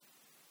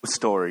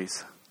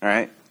stories, all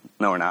right?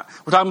 No, we're not.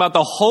 We're talking about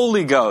the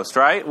Holy Ghost,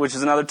 right? Which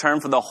is another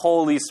term for the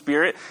Holy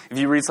Spirit. If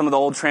you read some of the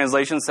old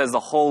translations, it says the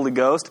Holy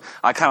Ghost.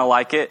 I kind of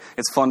like it.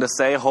 It's fun to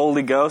say,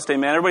 Holy Ghost.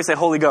 Amen. Everybody say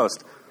Holy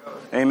Ghost. Holy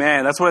Ghost.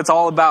 Amen. That's what it's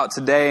all about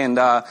today. And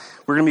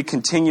we're going to be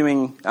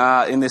continuing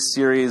in this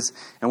series.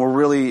 And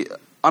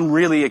I'm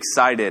really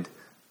excited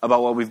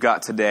about what we've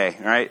got today,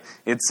 right?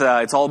 It's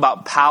all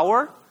about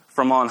power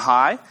from on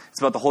high. It's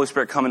about the Holy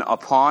Spirit coming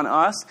upon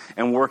us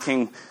and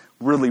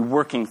really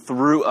working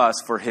through us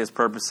for His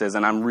purposes,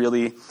 and I'm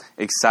really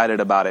excited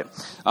about it.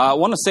 I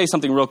want to say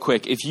something real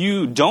quick. If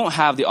you don't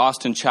have the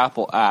Austin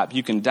Chapel app,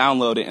 you can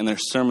download it, and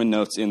there's sermon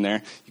notes in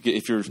there.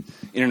 If your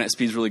internet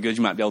speed's really good,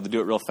 you might be able to do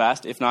it real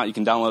fast. If not, you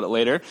can download it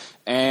later.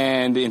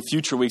 And in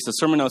future weeks, the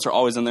sermon notes are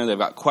always in there. They've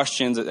got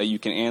questions that you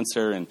can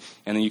answer, and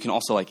then you can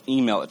also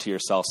email it to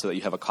yourself so that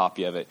you have a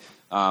copy of it.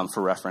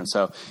 For reference.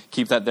 So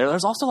keep that there.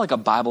 There's also a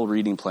Bible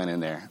reading plan in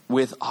there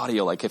with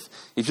audio. If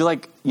you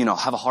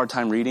have a hard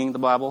time reading the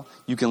Bible,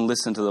 you can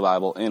listen to the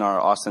Bible in our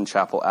Austin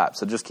Chapel app.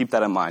 So just keep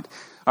that in mind.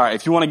 All right,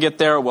 if you want to get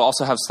there, we'll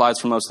also have slides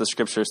for most of the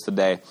scriptures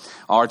today.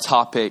 Our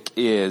topic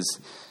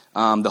is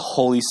the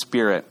Holy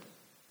Spirit.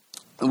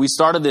 When we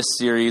started this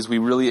series, we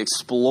really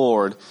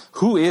explored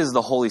who is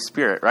the Holy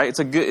Spirit, right?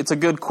 It's a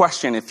good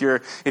question. If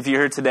you're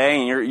here today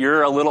and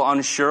you're a little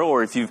unsure,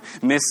 or if you've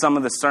missed some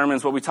of the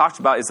sermons, what we talked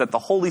about is that the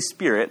Holy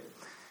Spirit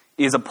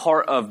is a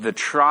part of the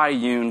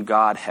triune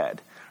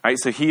Godhead, right?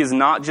 So He is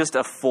not just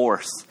a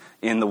force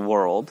in the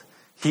world.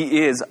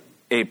 He is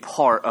a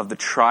part of the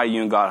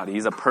triune Godhead.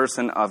 He's a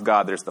person of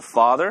God. There's the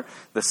Father,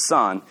 the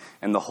Son,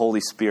 and the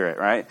Holy Spirit,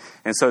 right?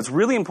 And so it's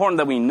really important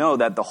that we know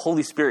that the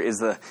Holy Spirit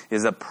is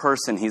a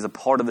person. He's a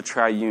part of the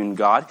triune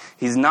God.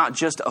 He's not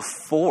just a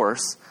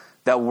force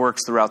that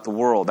works throughout the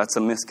world. That's a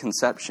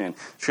misconception.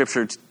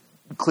 Scripture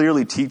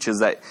clearly teaches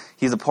that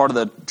He's a part of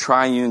the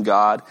triune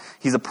God.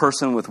 He's a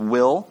person with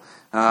will,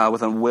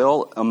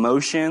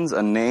 emotions,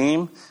 a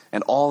name,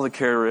 and all the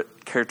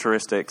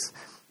characteristics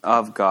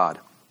of God.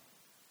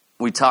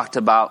 We talked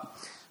about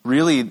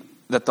really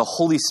that the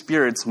Holy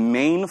Spirit's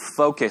main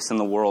focus in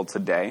the world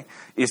today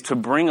is to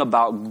bring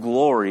about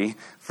glory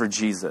for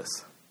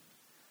Jesus.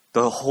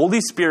 The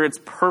Holy Spirit's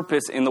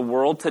purpose in the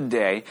world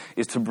today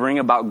is to bring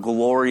about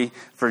glory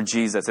for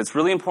Jesus. It's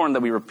really important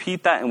that we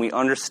repeat that and we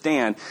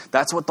understand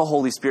that's what the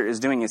Holy Spirit is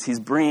doing, is He's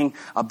bringing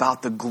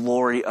about the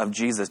glory of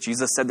Jesus.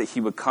 Jesus said that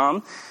He would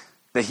come,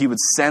 that He would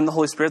send the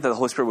Holy Spirit, that the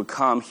Holy Spirit would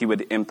come, He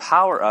would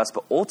empower us,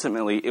 but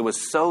ultimately it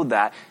was so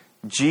that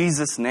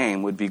Jesus'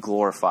 name would be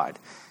glorified.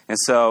 And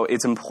so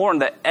it's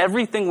important that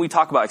everything we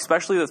talk about,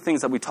 especially the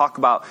things that we talk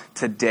about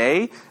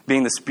today,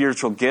 being the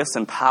spiritual gifts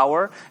and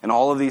power and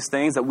all of these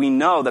things, that we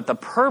know that the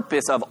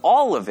purpose of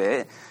all of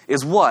it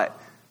is what?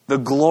 The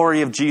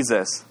glory of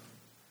Jesus.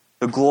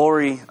 The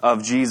glory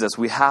of Jesus.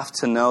 We have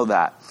to know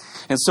that.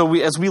 And so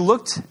as we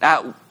looked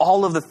at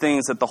all of the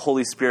things that the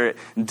Holy Spirit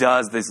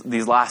does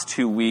these last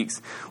 2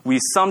 weeks, we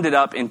summed it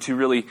up into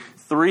really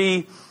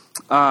three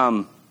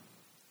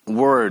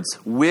words: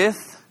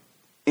 with,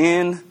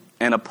 in,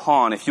 and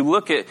upon. If you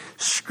look at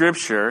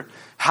Scripture,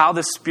 how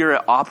the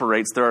Spirit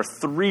operates, there are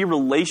three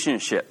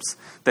relationships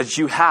that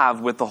you have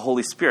with the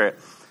Holy Spirit.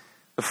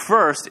 The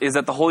first is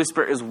that the Holy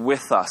Spirit is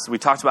with us. We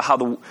talked about how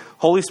the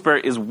Holy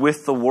Spirit is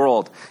with the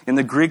world. In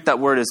the Greek, that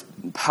word is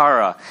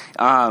para.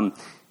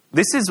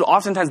 This is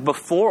oftentimes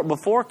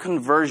before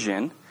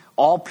conversion,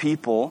 all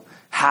people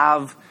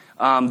have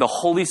the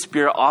Holy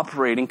Spirit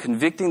operating,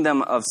 convicting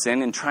them of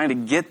sin and trying to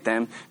get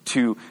them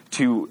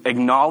to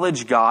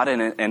acknowledge God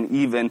and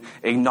even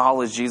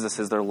acknowledge Jesus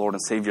as their Lord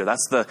and Savior.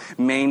 That's the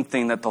main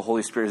thing that the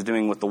Holy Spirit is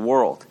doing with the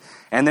world.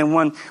 And then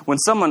when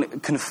someone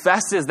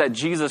confesses that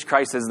Jesus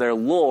Christ is their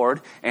Lord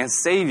and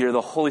Savior,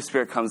 the Holy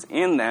Spirit comes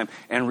in them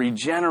and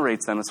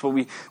regenerates them. That's what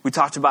we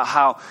talked about,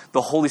 how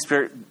the Holy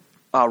Spirit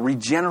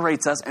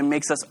regenerates us and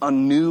makes us a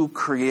new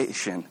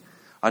creation,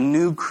 a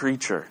new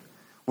creature.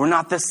 We're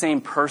not the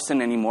same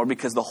person anymore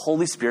because the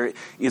Holy Spirit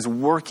is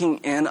working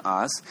in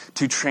us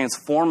to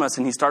transform us,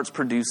 and He starts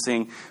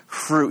producing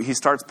fruit. He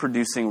starts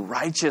producing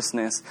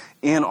righteousness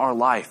in our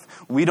life.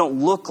 We don't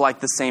look like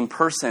the same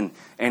person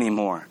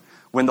anymore.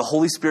 When the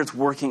Holy Spirit's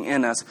working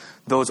in us,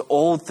 those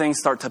old things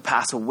start to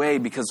pass away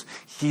because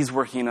He's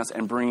working in us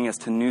and bringing us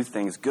to new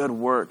things, good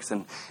works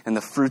and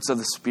the fruits of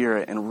the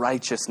Spirit and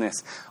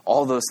righteousness,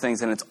 all those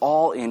things. And it's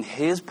all in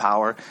His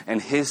power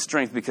and His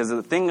strength, because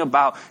the thing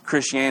about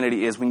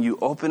Christianity is when you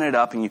open it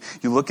up and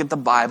you look at the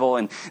Bible,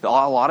 and a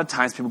lot of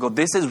times people go,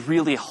 this is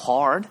really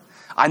hard.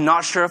 I'm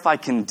not sure if I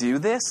can do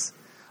this.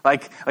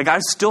 Like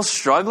I'm still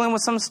struggling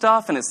with some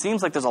stuff, and it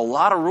seems like there's a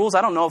lot of rules.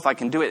 I don't know if I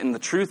can do it. And the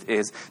truth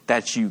is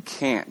that you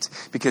can't,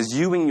 because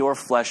you and your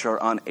flesh are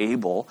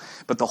unable.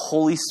 But the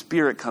Holy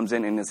Spirit comes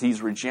in, and as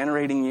He's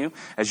regenerating you,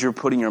 as you're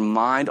putting your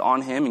mind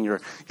on Him and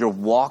you're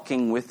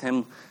walking with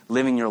Him,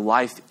 living your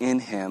life in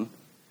Him,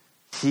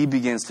 He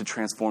begins to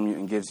transform you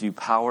and gives you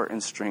power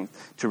and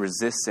strength to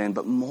resist sin.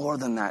 But more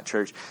than that,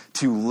 church,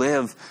 to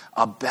live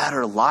a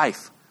better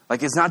life.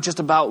 Like, it's not just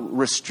about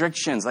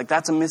restrictions. Like,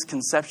 that's a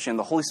misconception.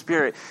 The Holy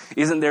Spirit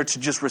isn't there to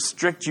just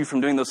restrict you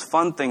from doing those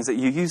fun things that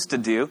you used to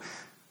do.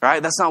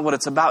 right? That's not what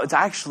it's about. It's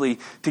actually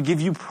to give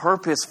you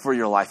purpose for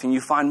your life, and you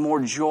find more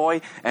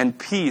joy and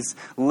peace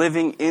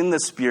living in the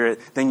Spirit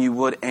than you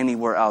would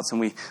anywhere else.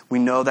 And we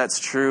know that's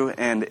true,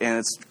 and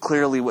it's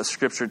clearly what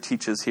Scripture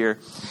teaches here.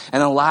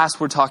 And then last,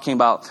 we're talking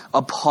about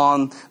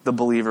upon the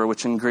believer,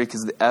 which in Greek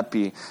is the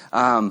epi.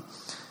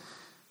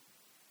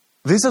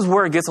 This is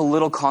where it gets a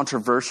little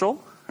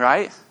controversial,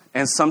 right?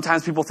 And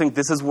sometimes people think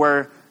this is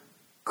where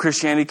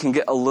Christianity can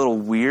get a little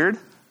weird,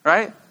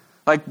 right?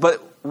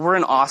 But we're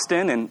in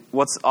Austin, and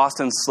what's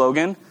Austin's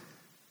slogan?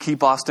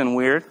 Keep Austin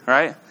weird,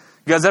 right?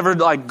 You guys ever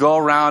go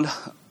around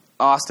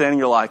Austin and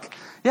you're like,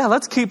 yeah,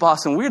 let's keep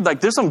Austin weird.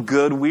 There's some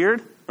good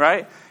weird,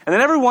 right? And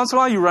then every once in a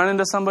while you run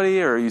into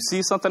somebody or you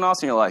see something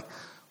else and you're like,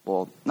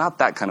 well, not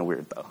that kind of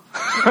weird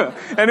though.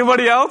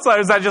 Anybody else? Or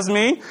is that just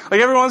me?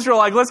 Every once you're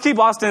like, let's keep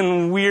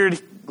Austin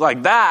weird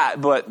like that,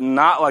 but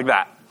not like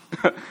that,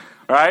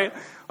 right?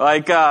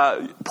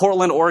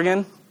 Portland,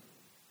 Oregon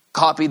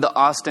copied the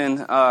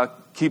Austin,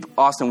 keep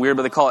Austin weird,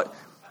 but they call it,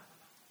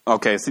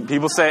 okay, see,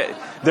 people say,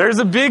 there's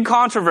a big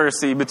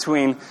controversy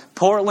between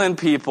Portland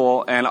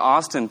people and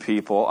Austin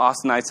people,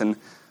 Austinites and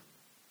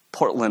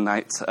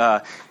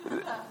Portlandites,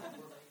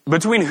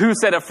 between who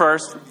said it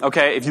first.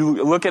 Okay, if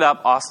you look it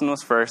up, Austin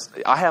was first.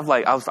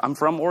 I'm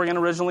from Oregon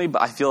originally,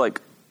 but I feel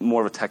like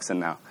more of a Texan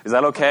now. Is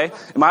that okay?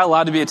 Am I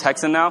allowed to be a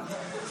Texan now?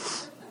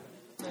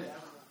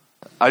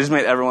 I just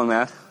made everyone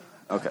mad?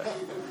 Okay.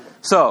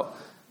 So,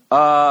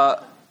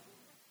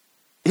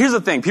 here's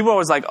the thing. People are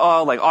always like,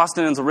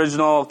 Austin's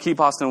original, keep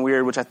Austin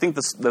weird, which I think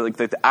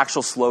the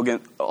actual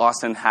slogan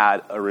Austin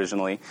had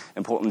originally,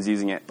 and Portland's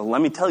using it. But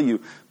let me tell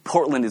you,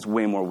 Portland is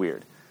way more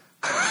weird.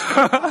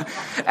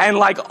 And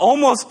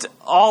almost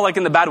all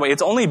in the bad way.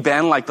 It's only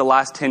been the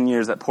last 10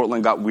 years that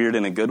Portland got weird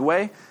in a good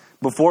way.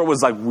 Before it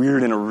was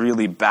weird in a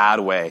really bad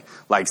way,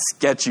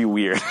 sketchy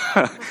weird.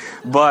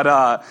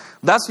 But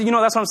that's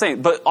what I'm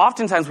saying. But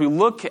oftentimes we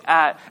look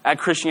at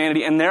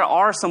Christianity and there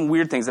are some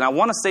weird things. And I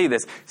want to say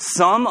this.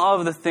 Some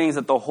of the things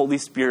that the Holy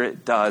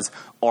Spirit does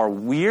are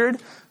weird,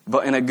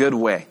 but in a good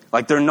way.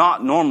 They're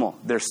not normal.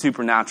 They're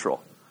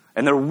supernatural.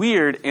 And they're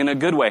weird in a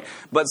good way.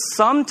 But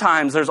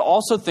sometimes there's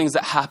also things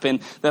that happen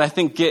that I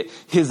think get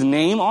his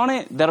name on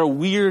it that are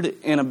weird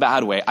in a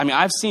bad way. I mean,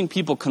 I've seen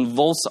people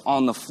convulse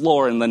on the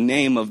floor in the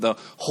name of the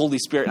Holy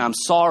Spirit. And I'm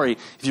sorry,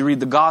 if you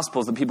read the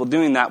Gospels, the people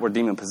doing that were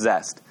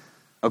demon-possessed.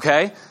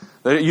 Okay?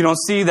 You don't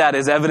see that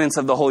as evidence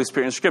of the Holy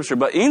Spirit in Scripture.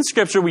 But in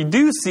Scripture, we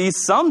do see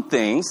some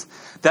things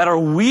that are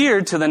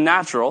weird to the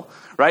natural,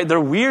 right? They're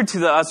weird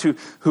to us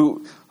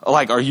who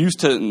are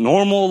used to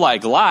normal,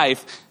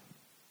 life.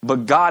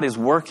 But God is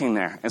working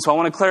there. And so I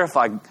want to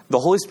clarify, the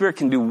Holy Spirit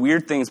can do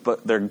weird things,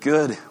 but they're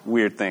good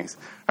weird things.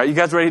 Are you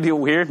guys ready to do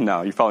weird?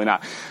 No, you're probably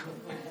not.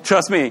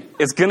 Trust me,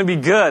 it's going to be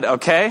good,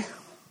 okay?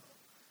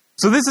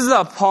 So this is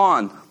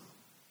upon.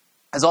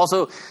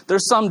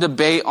 There's some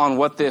debate on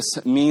what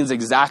this means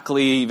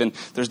exactly. Even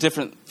there's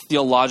different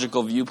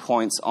theological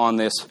viewpoints on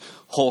this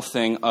whole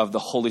thing of the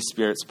Holy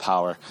Spirit's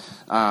power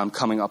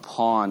coming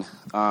upon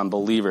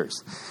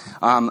believers.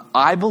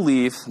 I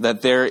believe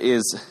that there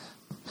is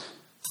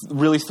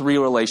really three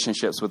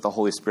relationships with the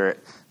Holy Spirit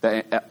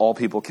that all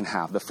people can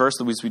have. The first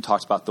of which we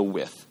talked about, the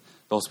with.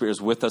 The Holy Spirit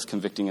is with us,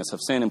 convicting us of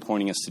sin and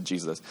pointing us to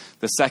Jesus.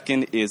 The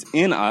second is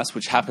in us,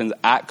 which happens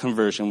at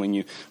conversion when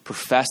you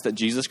profess that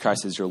Jesus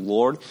Christ is your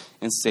Lord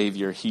and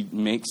Savior. He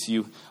makes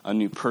you a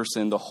new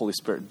person. The Holy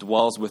Spirit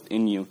dwells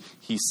within you.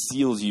 He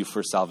seals you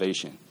for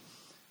salvation.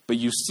 But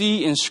you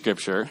see in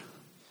Scripture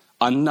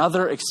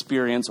another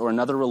experience or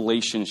another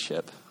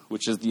relationship,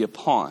 which is the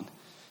upon.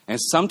 And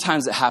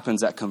sometimes it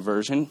happens at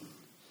conversion.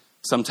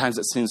 Sometimes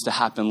it seems to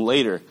happen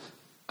later,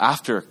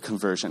 after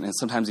conversion, and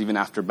sometimes even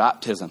after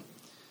baptism.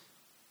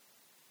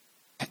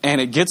 And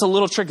it gets a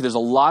little tricky. There's a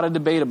lot of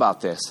debate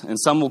about this. And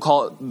some will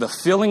call it the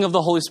filling of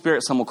the Holy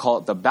Spirit. Some will call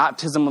it the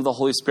baptism of the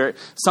Holy Spirit.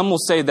 Some will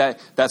say that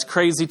that's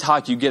crazy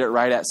talk. You get it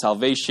right at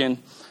salvation.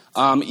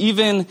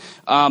 Even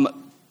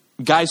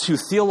guys who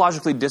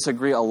theologically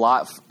disagree a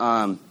lot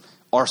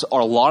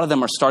a lot of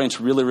them are starting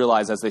to really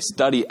realize as they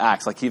study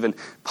Acts, even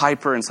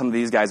Piper and some of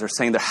these guys are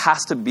saying there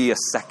has to be a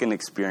second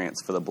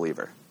experience for the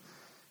believer.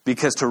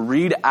 Because to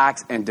read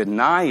Acts and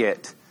deny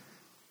it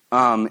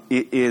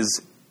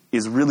is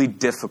really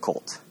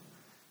difficult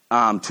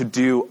to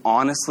do,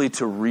 honestly,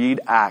 to read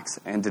Acts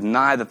and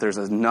deny that there's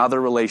another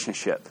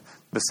relationship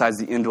besides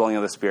the indwelling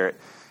of the Spirit.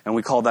 And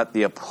we call that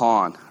the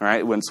upon,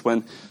 right? When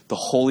the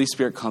Holy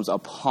Spirit comes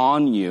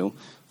upon you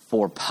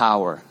for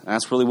power. And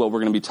that's really what we're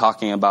going to be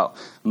talking about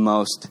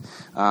most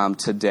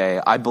today.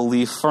 I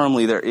believe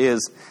firmly there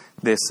is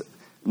this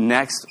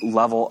next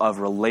level of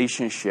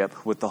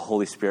relationship with the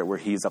Holy Spirit where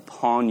He's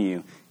upon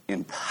you,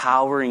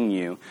 empowering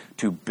you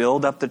to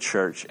build up the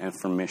church and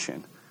for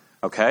mission.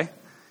 Okay?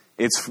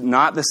 It's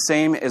not the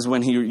same as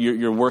when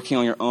you're working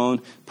on your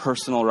own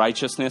personal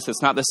righteousness.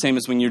 It's not the same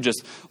as when you're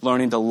just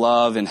learning to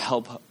love and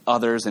help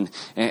others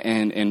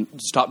and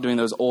stop doing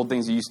those old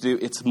things you used to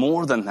do. It's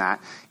more than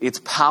that. It's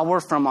power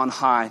from on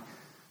high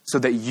so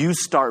that you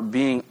start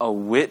being a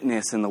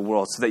witness in the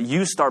world, so that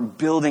you start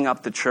building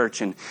up the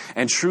church and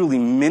truly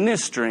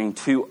ministering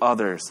to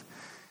others.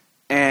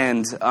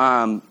 And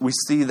we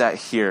see that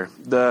here.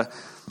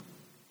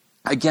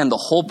 Again, the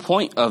whole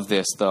point of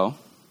this, though,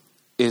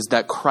 is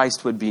that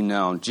Christ would be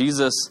known.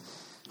 Jesus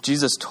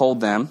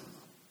told them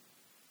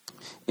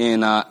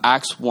in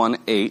Acts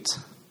 1:8,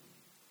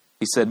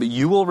 he said, "But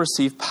you will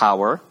receive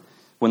power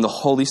when the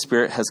Holy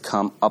Spirit has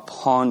come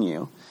upon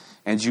you,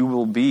 and you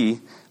will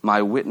be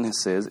my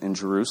witnesses in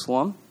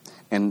Jerusalem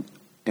and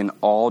in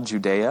all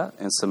Judea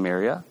and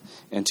Samaria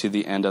and to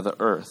the end of the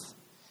earth."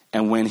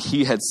 And when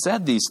he had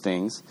said these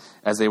things,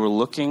 as they were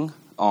looking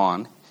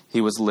on, he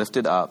was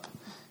lifted up,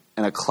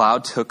 and a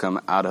cloud took him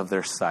out of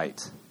their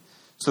sight.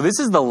 So this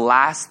is the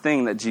last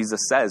thing that Jesus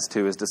says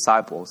to his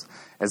disciples,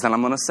 is that I'm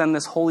going to send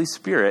this Holy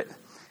Spirit,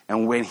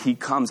 and when he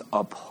comes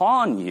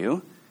upon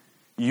you,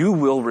 you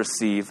will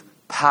receive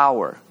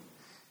power.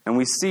 And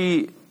we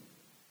see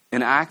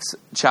in Acts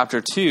chapter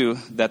 2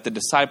 that the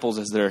disciples,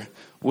 as they're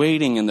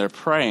waiting and they're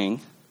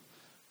praying,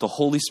 the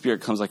Holy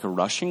Spirit comes like a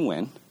rushing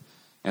wind,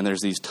 and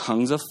there's these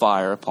tongues of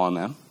fire upon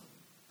them.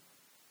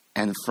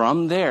 And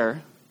from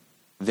there,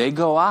 they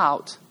go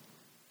out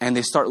and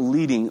they start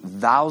leading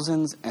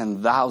thousands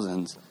and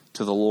thousands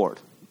to the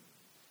Lord.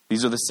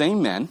 These are the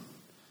same men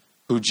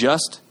who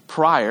just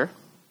prior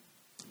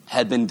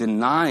had been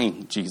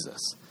denying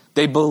Jesus.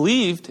 They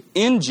believed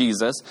in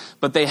Jesus,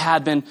 but they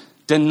had been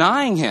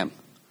denying him,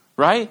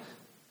 right?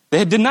 They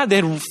had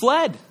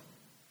fled.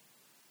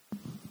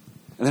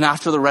 And then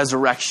after the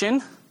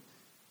resurrection,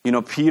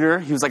 Peter,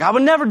 he was like, "I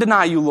would never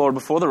deny you, Lord,"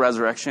 before the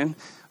resurrection.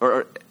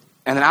 And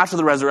then after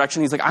the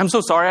resurrection, he's like, "I'm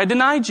so sorry I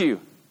denied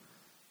you."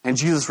 And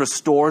Jesus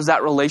restores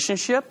that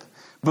relationship.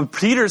 But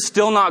Peter's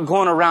still not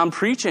going around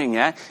preaching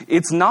yet.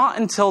 It's not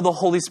until the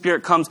Holy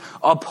Spirit comes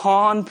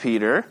upon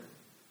Peter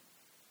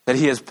that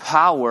he has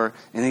power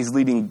and he's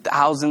leading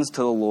thousands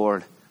to the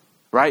Lord,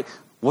 right?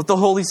 What the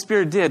Holy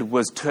Spirit did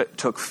was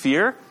took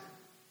fear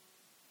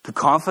to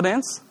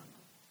confidence,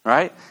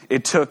 right?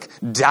 It took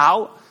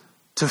doubt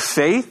to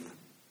faith.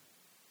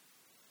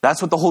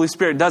 That's what the Holy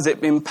Spirit does.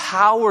 It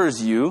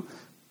empowers you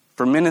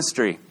for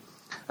ministry.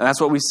 And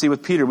that's what we see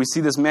with Peter. We see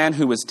this man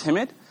who was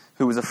timid,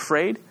 who was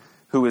afraid,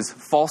 who was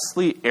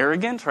falsely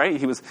arrogant, right?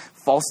 He was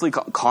falsely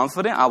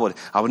confident. I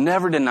would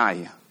never deny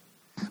you.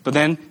 But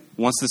then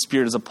once the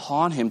Spirit is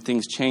upon him,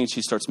 things change.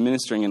 He starts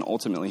ministering, and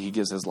ultimately he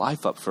gives his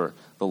life up for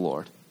the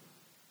Lord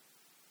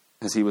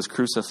as he was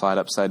crucified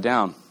upside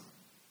down.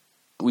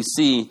 We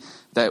see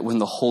that when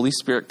the Holy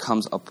Spirit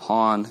comes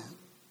upon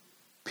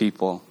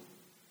people,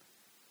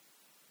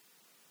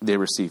 they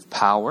receive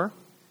power,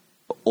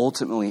 but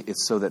ultimately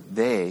it's so that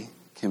they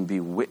can be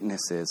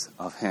witnesses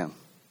of him.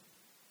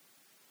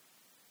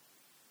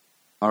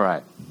 All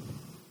right.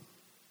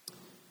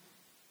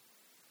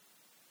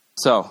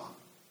 So,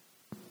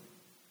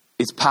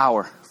 it's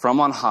power from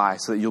on high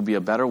so that you'll be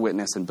a better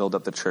witness and build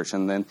up the church.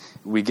 And then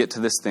we get to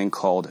this thing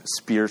called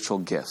spiritual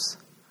gifts.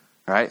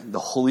 Right? The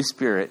Holy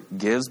Spirit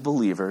gives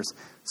believers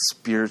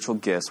spiritual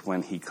gifts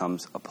when he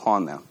comes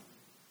upon them.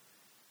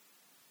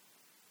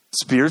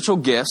 Spiritual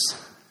gifts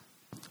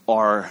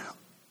are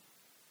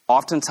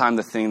oftentimes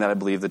the thing that I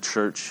believe the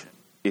church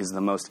is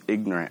the most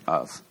ignorant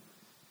of.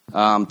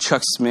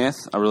 Chuck Smith,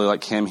 I really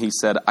like him, he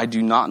said, "I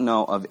do not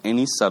know of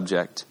any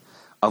subject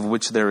of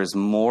which there is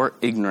more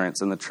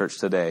ignorance in the church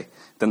today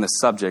than the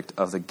subject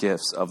of the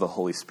gifts of the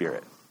Holy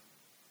Spirit."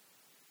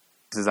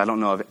 He says, "I don't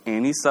know of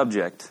any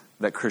subject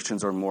that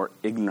Christians are more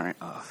ignorant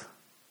of."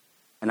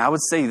 And I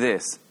would say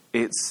this,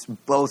 it's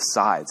both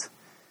sides.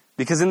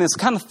 Because in this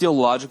kind of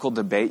theological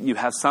debate, you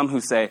have some who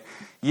say,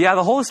 yeah,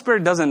 the Holy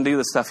Spirit doesn't do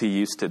the stuff he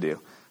used to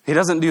do. He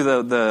doesn't do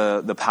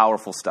the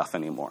powerful stuff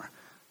anymore.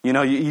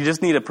 You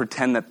just need to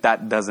pretend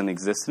that doesn't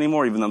exist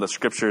anymore, even though the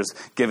scriptures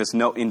give us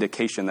no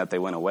indication that they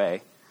went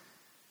away.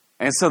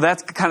 And so they're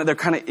kind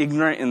of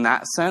ignorant in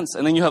that sense.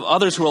 And then you have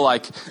others who are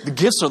like, the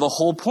gifts are the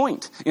whole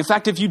point. In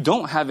fact, if you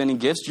don't have any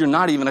gifts, you're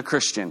not even a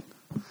Christian.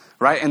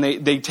 Right? And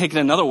they take it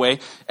another way,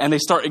 and they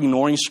start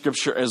ignoring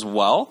Scripture as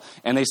well,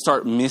 and they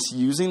start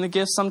misusing the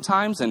gifts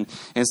sometimes, and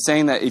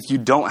saying that if you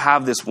don't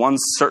have this one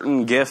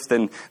certain gift,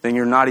 then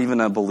you're not even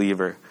a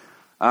believer.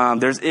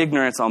 There's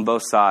ignorance on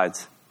both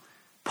sides.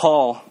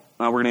 Paul,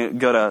 we're going to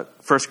go to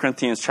 1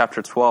 Corinthians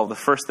chapter 12. The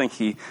first thing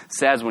he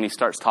says when he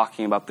starts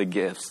talking about the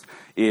gifts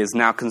is,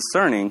 "Now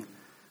concerning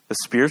the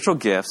spiritual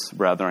gifts,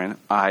 brethren,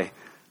 I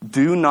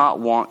do not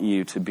want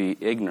you to be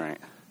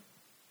ignorant."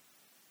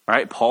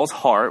 Right? Paul's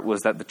heart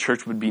was that the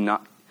church would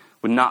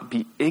not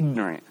be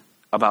ignorant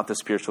about the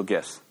spiritual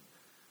gifts.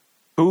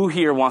 Who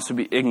here wants to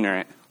be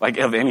ignorant,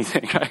 of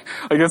anything? Right?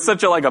 It's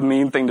such a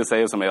mean thing to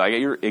say to somebody,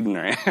 you're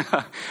ignorant.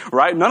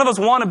 Right? None of us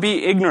want to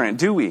be ignorant,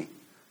 do we?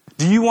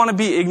 Do you want to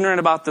be ignorant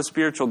about the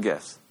spiritual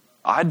gifts?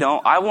 I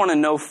don't. I want to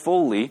know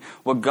fully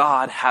what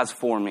God has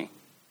for me.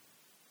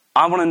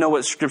 I want to know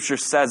what Scripture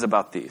says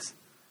about these.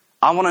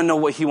 I want to know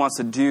what he wants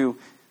to do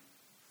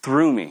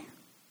through me.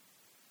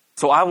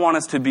 So I want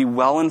us to be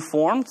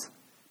well-informed,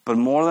 but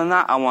more than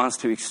that, I want us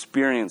to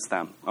experience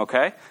them,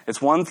 okay?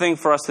 It's one thing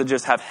for us to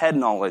just have head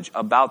knowledge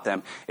about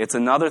them. It's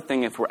another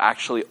thing if we're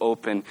actually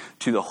open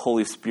to the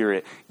Holy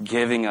Spirit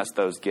giving us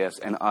those gifts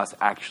and us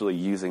actually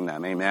using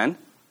them, amen?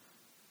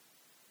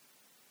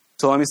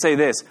 So let me say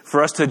this.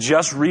 For us to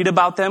just read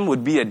about them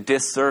would be a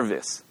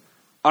disservice.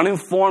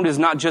 Uninformed is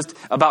not just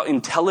about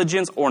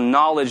intelligence or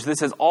knowledge.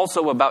 This is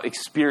also about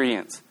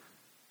experience.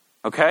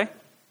 Okay?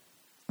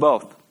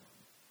 Both.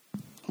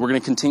 We're going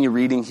to continue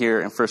reading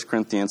here in 1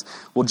 Corinthians.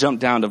 We'll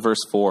jump down to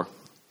verse 4.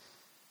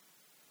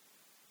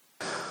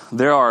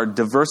 There are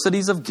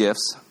diversities of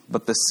gifts,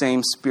 but the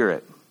same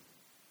Spirit.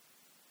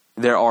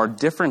 There are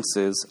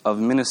differences of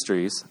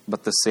ministries,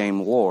 but the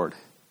same Lord.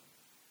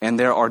 And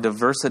there are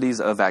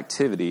diversities of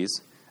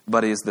activities,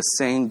 but it is the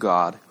same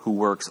God who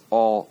works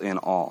all in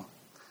all.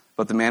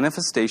 But the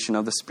manifestation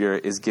of the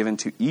Spirit is given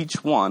to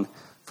each one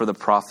for the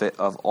profit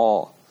of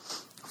all.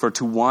 For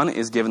to one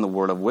is given the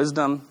word of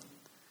wisdom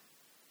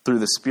through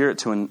the Spirit,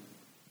 to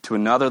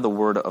another the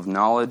word of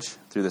knowledge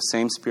through the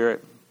same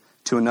Spirit,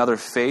 to another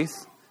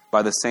faith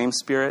by the same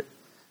Spirit,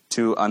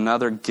 to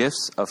another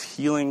gifts of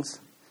healings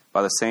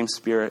by the same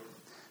Spirit,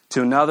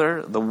 to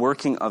another the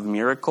working of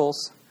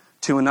miracles,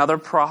 to another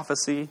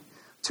prophecy,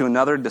 to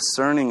another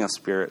discerning of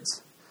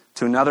spirits,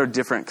 to another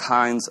different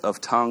kinds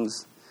of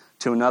tongues,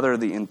 to another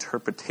the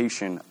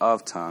interpretation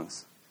of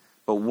tongues.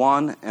 But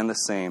one and the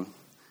same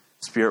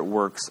Spirit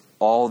works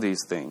all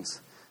these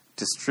things,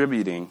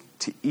 distributing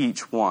to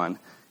each one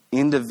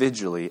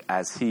individually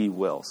as he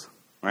wills.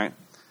 Right?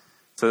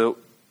 So,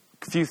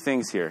 a few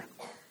things here.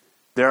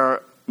 There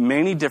are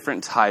many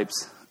different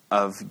types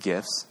of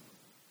gifts,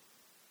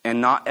 and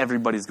not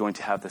everybody's going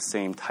to have the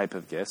same type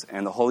of gifts,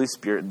 and the Holy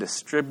Spirit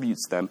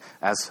distributes them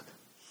as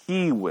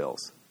he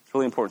wills. It's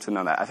really important to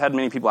know that. I've had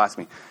many people ask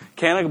me,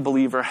 can a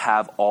believer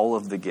have all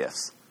of the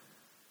gifts?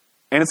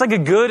 And it's like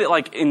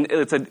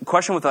it's a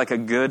question with like a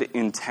good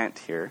intent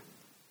here.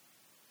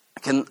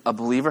 Can a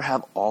believer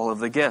have all of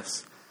the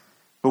gifts?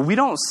 But we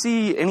don't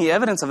see any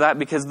evidence of that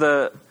because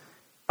the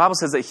Bible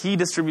says that he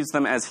distributes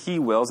them as he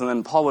wills. And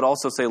then Paul would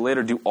also say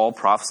later, do all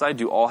prophesy?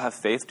 Do all have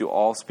faith? Do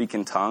all speak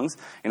in tongues?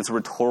 And it's a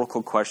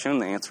rhetorical question.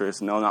 The answer is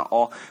no, not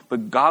all.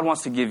 But God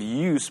wants to give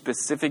you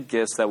specific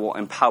gifts that will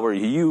empower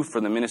you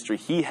for the ministry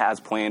he has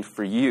planned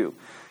for you.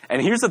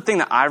 And here's the thing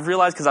that I've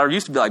realized, because I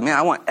used to be like, man,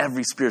 I want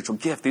every spiritual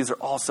gift. These are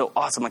all so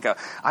awesome. Like,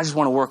 I just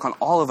want to work on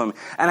all of them.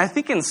 And I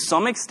think in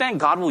some extent,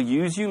 God will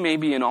use you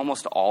maybe in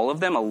almost all of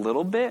them a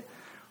little bit.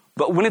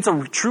 But when it's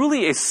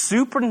truly a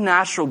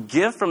supernatural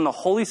gift from the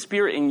Holy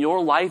Spirit in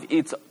your life,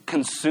 it's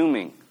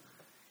consuming.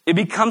 It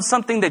becomes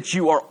something that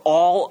you are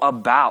all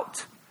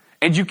about.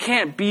 And you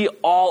can't be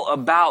all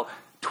about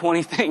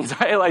 20 things,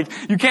 right? Like,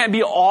 you can't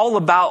be all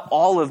about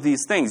all of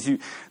these things.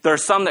 There are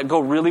some that go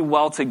really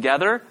well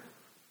together.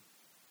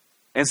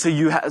 And so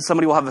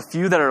somebody will have a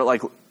few that are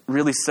like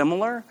really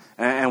similar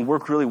and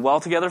work really well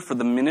together for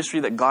the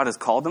ministry that God has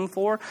called them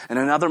for. And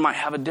another might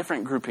have a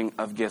different grouping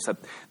of gifts that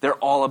they're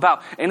all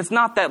about. And it's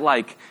not that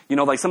like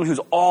someone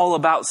who's all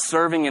about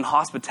serving in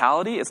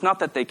hospitality. It's not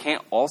that they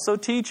can't also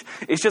teach.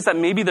 It's just that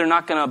maybe they're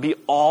not going to be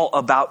all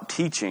about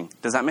teaching.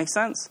 Does that make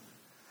sense?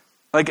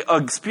 Like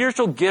a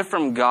spiritual gift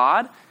from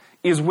God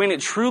is when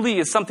it truly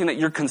is something that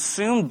you're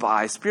consumed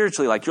by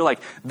spiritually. Like you're like,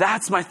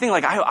 that's my thing.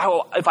 Like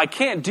if I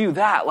can't do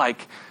that,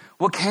 like,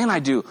 what can I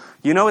do?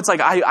 It's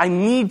like I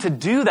need to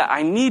do that.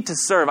 I need to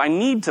serve. I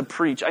need to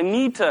preach. I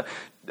need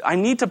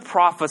to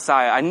prophesy.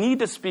 I need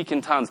to speak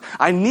in tongues.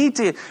 I need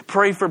to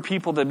pray for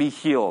people to be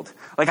healed.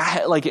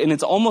 And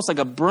it's almost like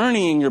a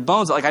burning in your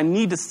bones. Like I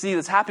need to see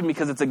this happen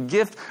because it's a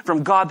gift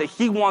from God that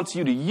he wants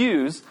you to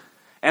use.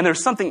 And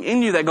there's something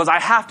in you that goes,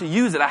 I have to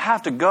use it. I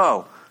have to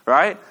go.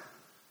 Right?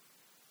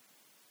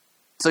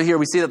 So here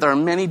we see that there are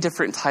many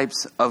different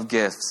types of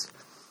gifts.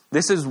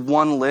 This is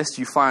one list.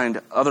 You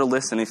find other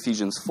lists in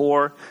Ephesians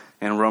 4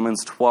 and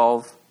Romans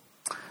 12.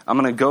 I'm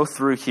going to go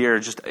through here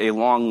just a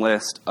long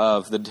list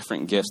of the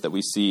different gifts that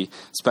we see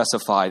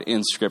specified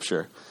in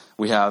Scripture.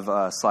 We have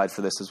a slide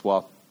for this as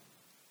well.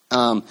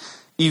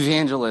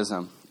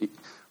 Evangelism,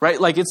 right?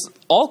 Like it's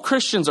all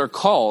Christians are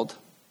called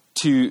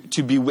to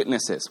be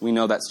witnesses. We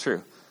know that's true.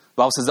 The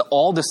Bible says that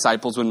all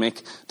disciples would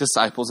make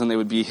disciples and they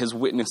would be his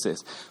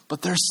witnesses.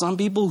 But there's some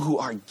people who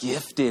are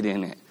gifted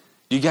in it.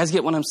 Do you guys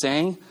get what I'm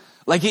saying?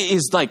 Like it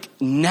is like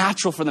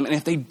natural for them. And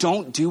if they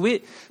don't do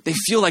it, they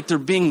feel like they're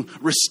being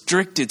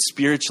restricted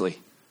spiritually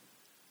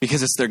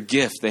because it's their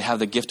gift. They have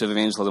the gift of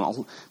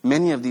evangelism.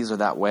 Many of these are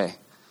that way.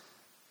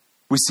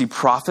 We see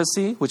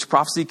prophecy, which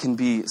prophecy can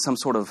be some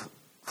sort of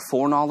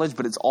foreknowledge,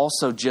 but it's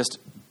also just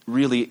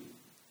really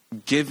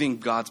giving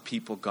God's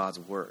people God's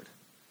word.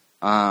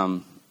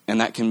 And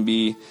that can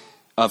be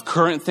of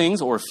current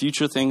things or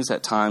future things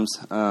at times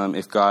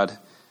if God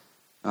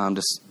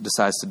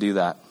decides to do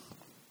that.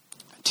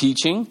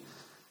 Teaching.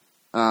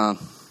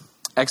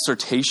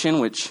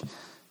 Exhortation, which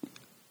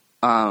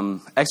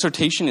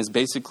exhortation is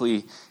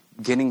basically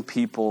getting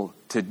people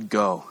to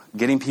go,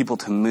 getting people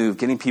to move,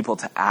 getting people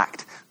to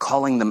act,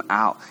 calling them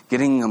out,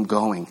 getting them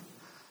going.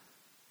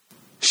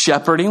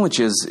 Shepherding, which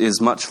is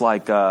much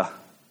like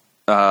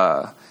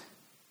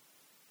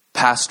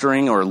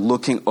pastoring or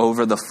looking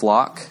over the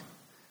flock.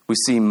 We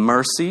see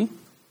mercy,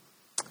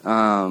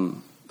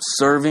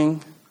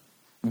 serving,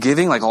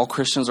 giving, like all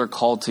Christians are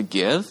called to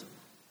give.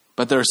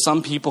 But there are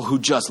some people who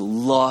just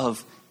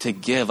love to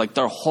give. Like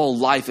their whole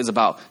life is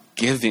about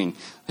giving.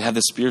 They have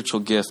the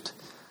spiritual gift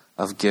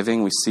of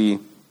giving. We see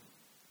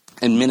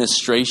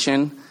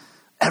administration.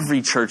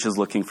 Every church is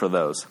looking for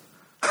those.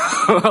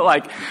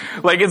 like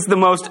it's the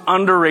most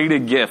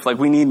underrated gift. Like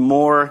we need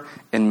more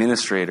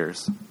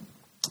administrators.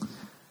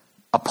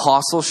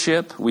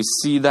 Apostleship, we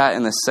see that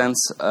in the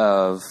sense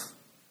of,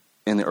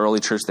 in the early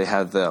church, they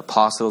had the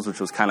apostles, which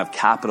was kind of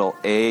capital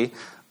A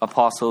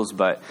apostles,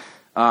 but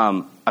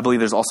I believe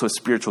there's also a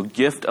spiritual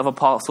gift of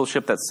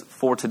apostleship that's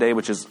for today,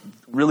 which is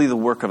really the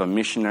work of a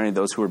missionary,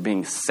 those who are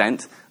being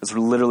sent. That's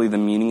literally the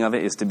meaning of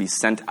it, is to be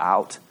sent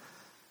out.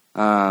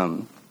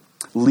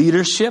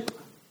 Leadership,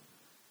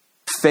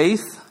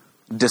 faith,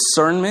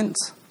 discernment,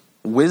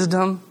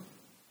 wisdom,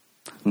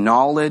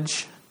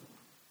 knowledge,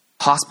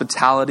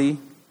 hospitality. And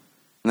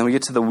then we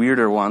get to the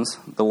weirder ones,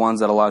 the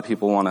ones that a lot of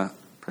people want to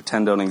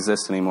pretend don't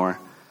exist anymore.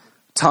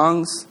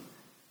 Tongues,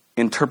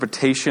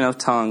 interpretation of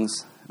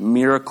tongues,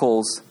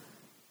 miracles,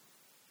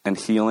 and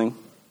healing.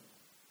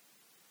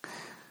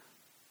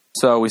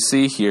 So we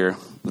see here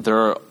that there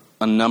are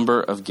a number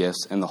of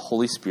gifts, and the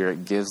Holy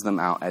Spirit gives them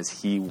out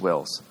as He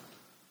wills.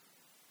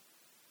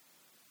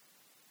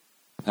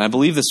 And I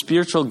believe the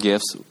spiritual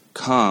gifts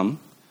come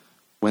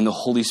when the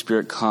Holy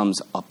Spirit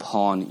comes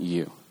upon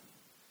you.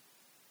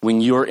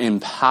 When you're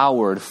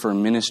empowered for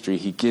ministry,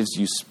 He gives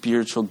you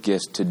spiritual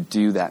gifts to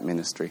do that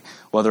ministry,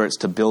 whether it's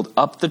to build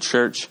up the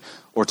church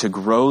or to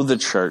grow the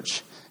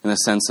church in the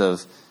sense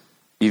of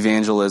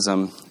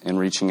evangelism and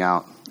reaching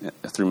out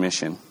through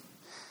mission.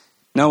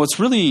 Now, what's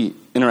really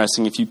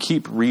interesting, if you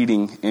keep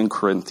reading in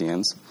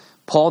Corinthians,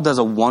 Paul does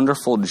a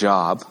wonderful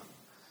job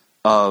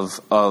of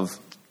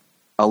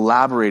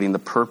elaborating the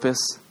purpose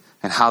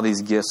and how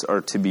these gifts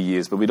are to be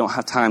used. But we don't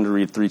have time to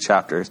read 3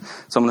 chapters,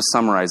 so I'm going to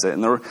summarize it.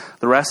 And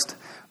the rest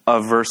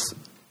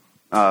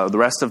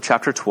of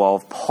chapter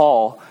 12,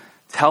 Paul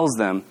tells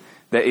them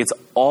that it's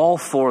all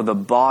for the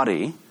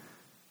body,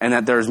 and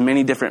that there's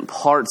many different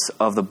parts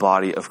of the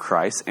body of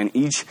Christ, and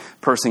each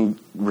person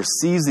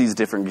receives these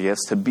different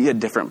gifts to be a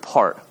different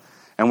part.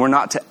 And we're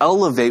not to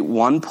elevate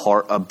one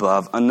part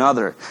above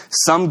another.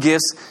 Some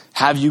gifts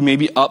have you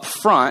maybe up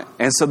front,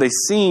 and so they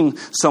seem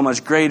so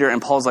much greater.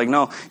 And Paul's like,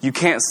 no, you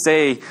can't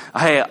say,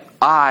 hey,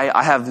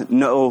 I have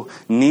no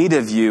need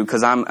of you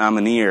because I'm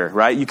an ear,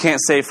 right? You can't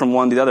say from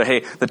one to the other,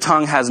 hey, the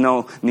tongue has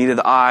no need of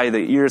the eye, the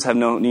ears have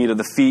no need of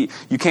the feet.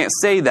 You can't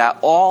say that.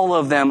 All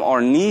of them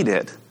are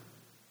needed.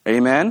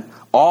 Amen?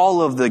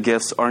 All of the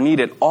gifts are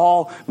needed.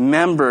 All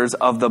members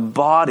of the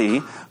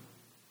body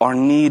are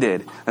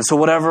needed. And so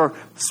whatever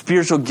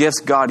spiritual gifts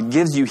God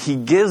gives you, He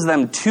gives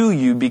them to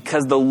you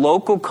because the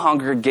local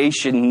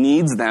congregation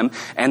needs them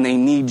and they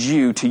need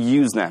you to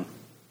use them.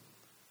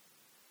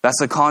 That's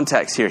the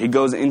context here. He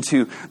goes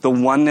into the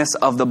oneness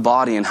of the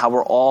body and how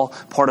we're all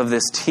part of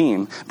this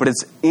team. But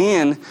it's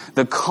in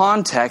the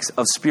context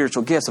of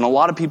spiritual gifts. And a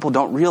lot of people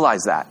don't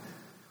realize that.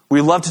 We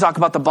love to talk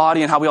about the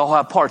body and how we all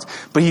have parts.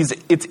 But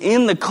it's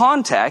in the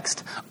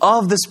context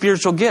of the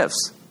spiritual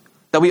gifts.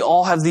 That we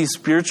all have these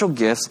spiritual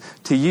gifts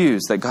to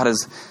use that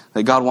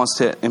God wants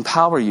to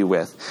empower you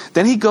with.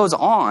 Then he goes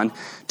on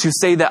to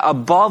say that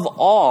above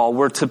all,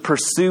 we're to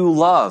pursue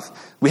love.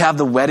 We have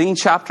the wedding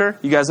chapter.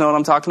 You guys know what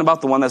I'm talking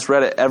about? The one that's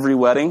read at every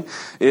wedding,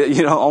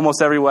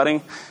 almost every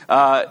wedding,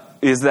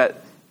 is that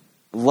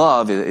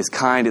love is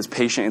kind, is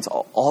patient, it's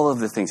all of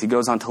the things. He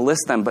goes on to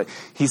list them, but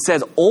he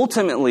says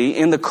ultimately,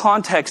 in the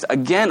context,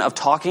 again, of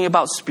talking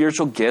about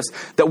spiritual gifts,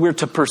 that we're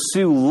to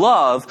pursue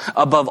love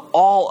above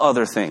all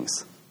other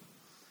things.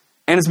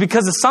 And it's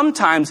because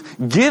sometimes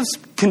gifts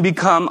can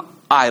become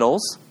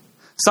idols.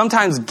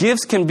 Sometimes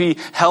gifts can be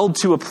held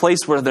to a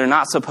place where they're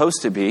not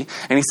supposed to be.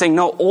 And he's saying,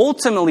 no,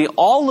 ultimately,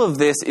 all of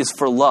this is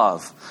for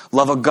love.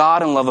 Love of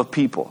God and love of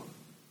people.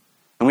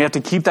 And we have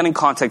to keep that in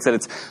context, that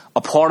it's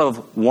a part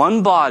of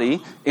one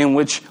body in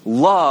which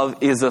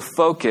love is the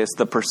focus,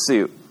 the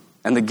pursuit.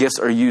 And the gifts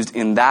are used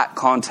in that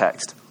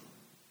context.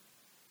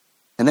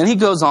 And then he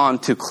goes on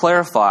to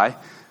clarify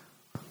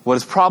what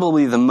is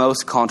probably the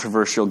most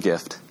controversial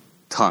gift.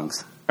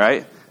 Tongues,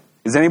 right?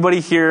 Is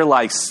anybody here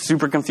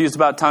super confused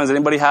about tongues?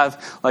 Anybody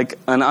have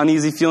an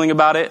uneasy feeling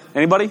about it?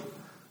 Anybody?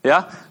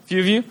 Yeah? A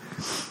few of you?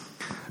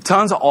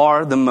 Tongues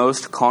are the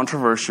most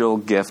controversial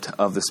gift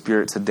of the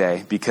Spirit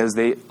today because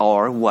they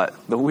are what?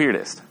 The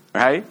weirdest,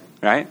 right?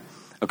 Right?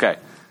 Okay.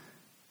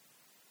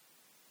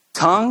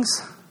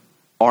 Tongues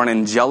are an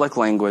angelic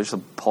language.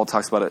 Paul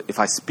talks about it. If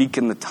I speak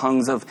in the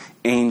tongues of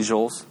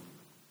angels,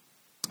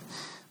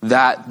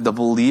 that the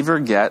believer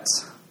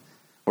gets,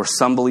 or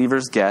some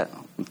believers get,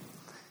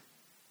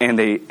 and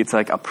it's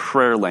like a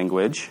prayer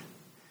language.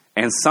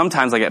 And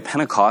sometimes, like at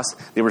Pentecost,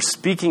 they were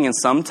speaking in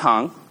some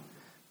tongue.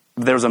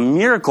 There was a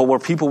miracle where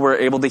people were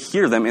able to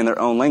hear them in their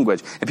own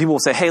language. And people will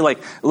say, hey,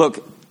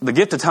 look, the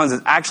gift of tongues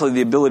is actually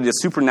the ability to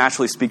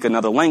supernaturally speak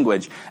another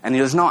language. And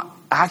there's not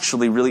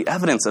actually really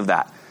evidence of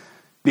that.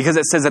 Because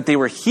it says that they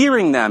were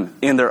hearing them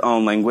in their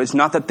own language,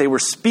 not that they were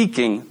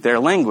speaking their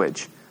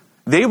language.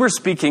 They were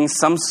speaking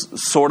some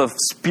sort of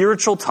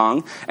spiritual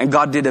tongue, and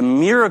God did a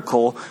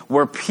miracle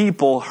where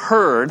people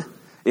heard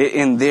it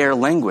in their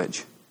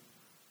language.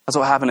 That's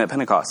what happened at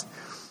Pentecost.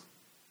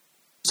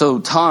 So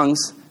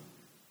tongues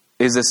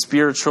is a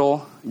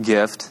spiritual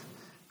gift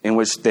in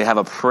which they have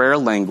a prayer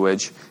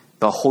language.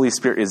 The Holy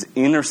Spirit is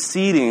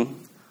interceding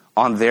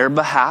on their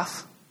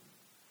behalf,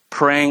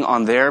 praying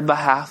on their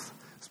behalf,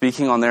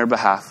 speaking on their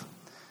behalf.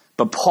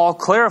 But Paul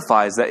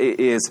clarifies that it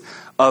is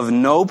of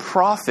no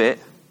profit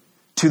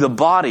to the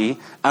body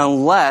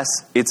unless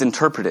it's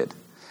interpreted.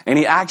 And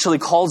he actually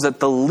calls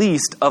it the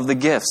least of the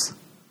gifts.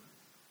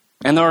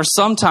 And there are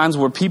some times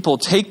where people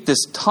take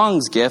this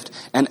tongues gift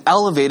and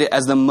elevate it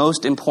as the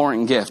most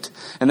important gift.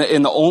 And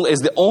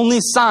the only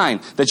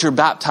sign that you're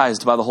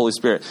baptized by the Holy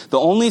Spirit. The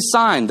only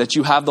sign that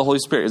you have the Holy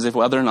Spirit is if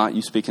whether or not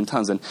you speak in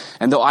tongues.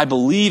 And though I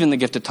believe in the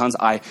gift of tongues,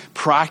 I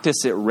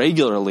practice it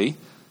regularly.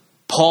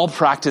 Paul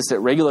practiced it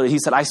regularly. He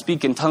said, I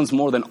speak in tongues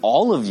more than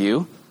all of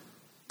you.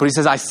 But he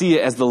says, I see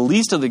it as the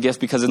least of the gifts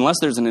because unless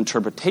there's an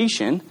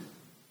interpretation,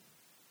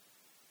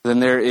 then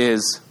there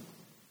is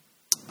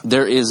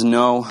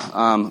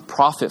no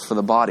profit for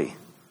the body.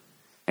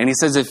 And he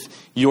says if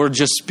you're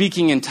just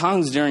speaking in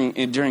tongues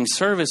during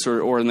service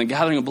or in the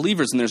gathering of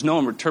believers and there's no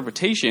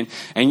interpretation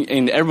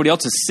and everybody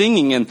else is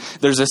singing and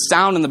there's a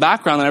sound in the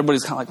background and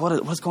everybody's kind of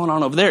like, what's going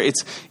on over there?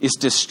 It's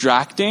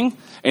distracting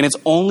and it's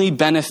only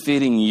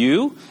benefiting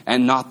you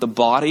and not the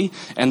body.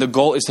 And the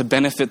goal is to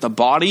benefit the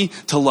body,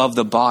 to love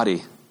the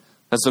body.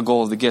 That's the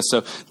goal of the gift.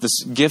 So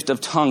this gift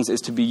of tongues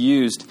is to be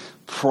used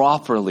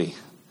properly,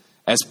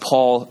 as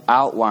Paul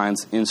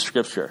outlines in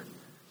Scripture.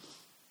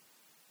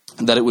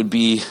 That it would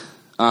be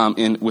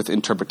with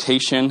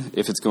interpretation,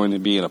 if it's going to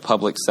be in a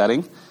public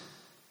setting,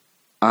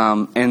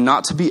 and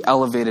not to be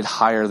elevated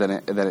higher than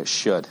it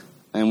should.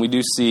 And we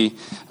do see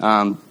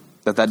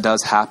that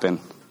does happen.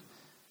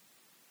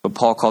 But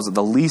Paul calls it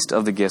the least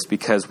of the gifts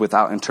because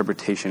without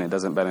interpretation, it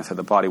doesn't benefit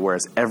the body,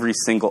 whereas every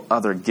single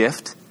other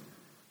gift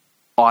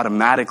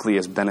automatically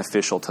is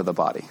beneficial to the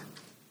body.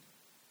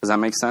 Does that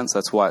make sense?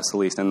 That's why it's the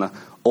least. And the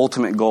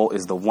ultimate goal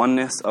is the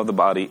oneness of the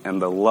body and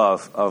the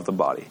love of the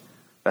body.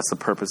 That's the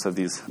purpose of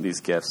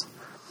these gifts.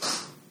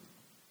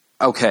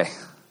 Okay.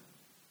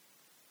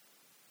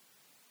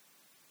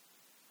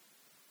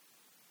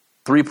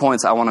 3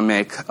 points I want to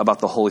make about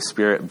the Holy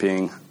Spirit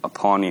being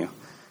upon you.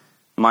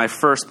 My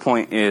first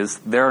point is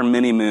there are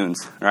many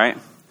moons, right?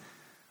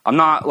 I'm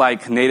not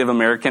like Native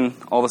American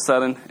all of a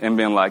sudden and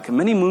being like,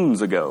 many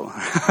moons ago,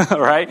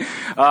 right?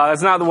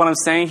 That's not what I'm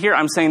saying here.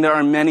 I'm saying there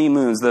are many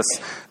moons.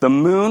 The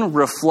moon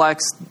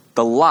reflects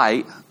the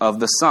light of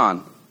the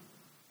sun.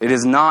 It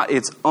is not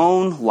its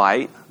own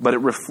light, but it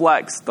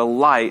reflects the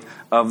light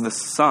of the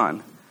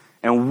sun.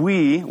 And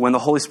we, when the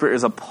Holy Spirit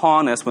is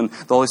upon us, when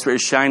the Holy Spirit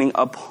is shining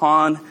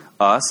upon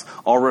us,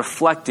 are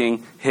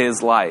reflecting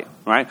His light,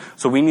 right?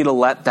 So we need to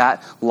let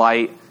that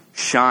light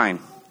shine.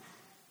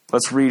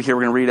 Let's read here.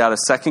 We're going to read out of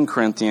 2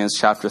 Corinthians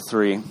chapter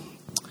 3.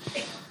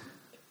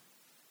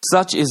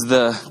 Such is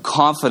the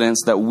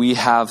confidence that we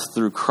have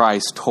through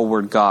Christ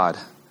toward God,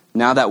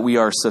 now that we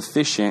are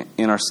sufficient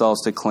in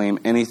ourselves to claim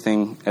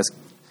anything as,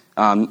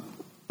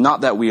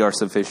 not that we are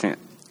sufficient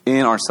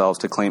in ourselves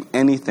to claim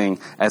anything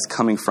as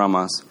coming from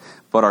us,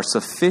 but our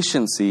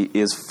sufficiency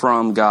is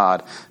from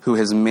God, who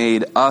has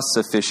made us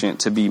sufficient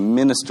to be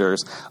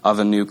ministers of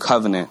a new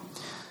covenant,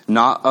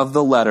 not of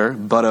the letter,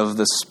 but of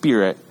the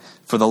Spirit.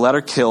 For the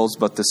letter kills,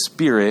 but the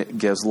Spirit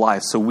gives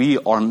life. So we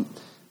are,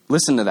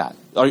 listen to that.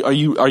 Are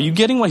you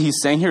getting what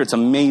he's saying here? It's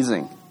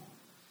amazing.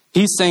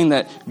 He's saying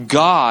that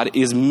God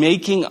is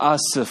making us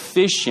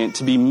sufficient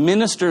to be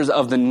ministers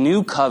of the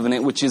new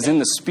covenant, which is in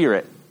the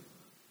Spirit.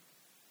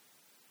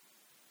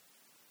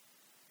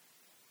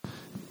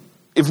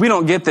 If we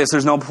don't get this,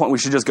 there's no point. We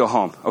should just go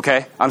home,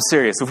 okay? I'm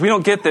serious. If we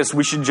don't get this,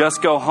 we should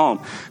just go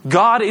home.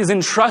 God is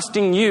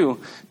entrusting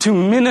you to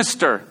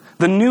minister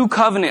the new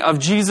covenant of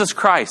Jesus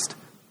Christ.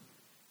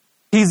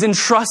 He's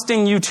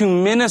entrusting you to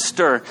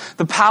minister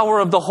the power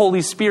of the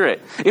Holy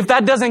Spirit. If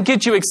that doesn't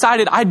get you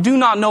excited, I do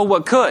not know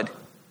what could.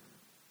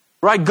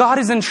 Right? God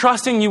is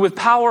entrusting you with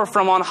power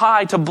from on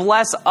high to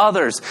bless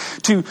others,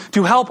 to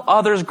help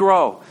others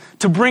grow,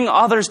 to bring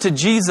others to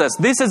Jesus.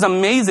 This is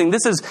amazing.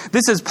 This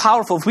is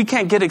powerful. If we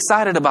can't get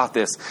excited about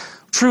this,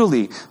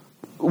 truly,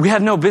 we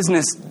have no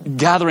business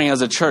gathering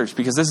as a church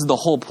because this is the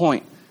whole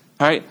point.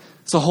 All right?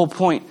 It's the whole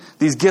point.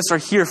 These gifts are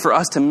here for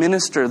us to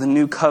minister the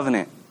new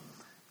covenant.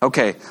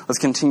 Okay, let's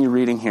continue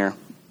reading here.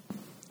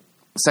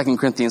 2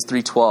 Corinthians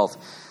 3:12.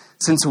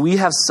 Since we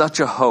have such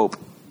a hope,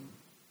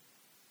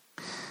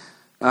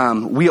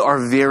 we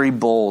are very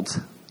bold,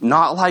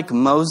 not like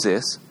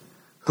Moses,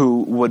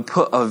 who would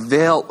put a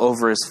veil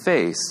over his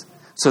face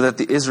so that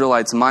the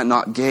Israelites might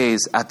not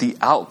gaze at the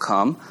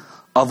outcome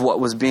of what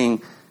was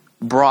being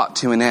brought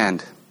to an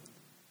end.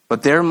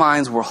 But their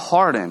minds were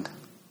hardened.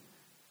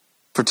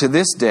 For to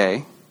this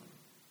day,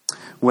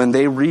 when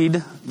they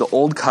read the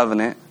Old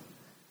Covenant,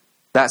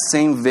 that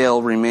same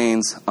veil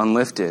remains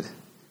unlifted,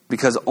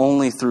 because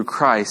only through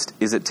Christ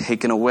is it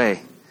taken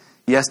away.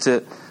 Yes,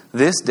 to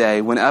this day,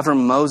 whenever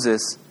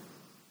Moses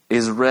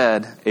is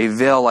read, a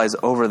veil lies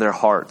over their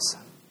hearts.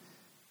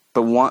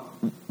 But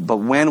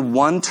when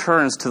one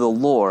turns to the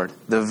Lord,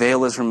 the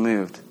veil is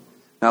removed.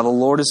 Now the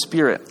Lord is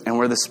Spirit, and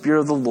where the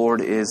Spirit of the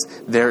Lord is,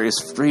 there is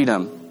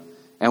freedom.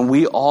 And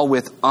we all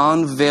with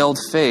unveiled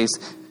face,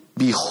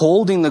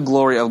 beholding the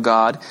glory of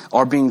God,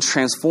 are being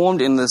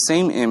transformed in the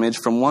same image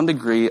from one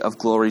degree of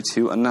glory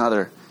to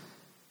another.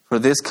 For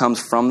this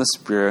comes from the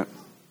Spirit,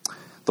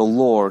 the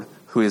Lord,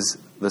 who is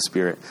the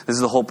Spirit. This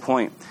is the whole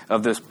point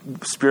of the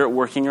Spirit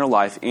working your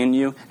life in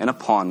you and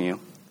upon you,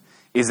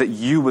 is that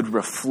you would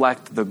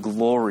reflect the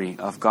glory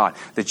of God,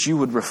 that you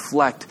would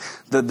reflect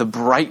the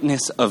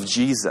brightness of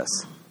Jesus.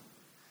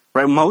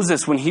 Right?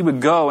 Moses, when he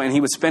would go and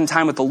he would spend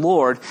time with the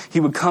Lord, he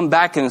would come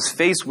back and his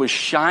face was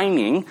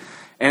shining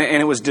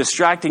and it was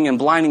distracting and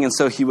blinding, and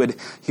so he would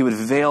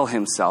veil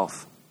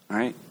himself.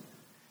 Right?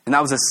 And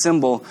that was a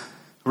symbol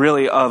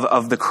really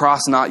of the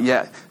cross not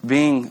yet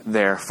being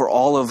there for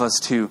all of us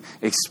to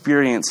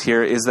experience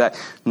here, is that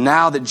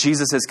now that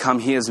Jesus has come,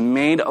 he has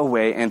made a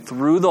way, and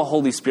through the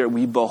Holy Spirit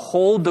we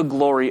behold the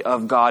glory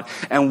of God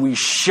and we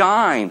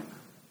shine,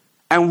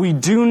 and we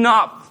do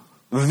not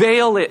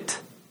veil it.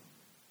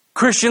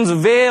 Christians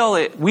veil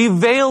it. We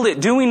veil it,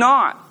 do we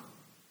not?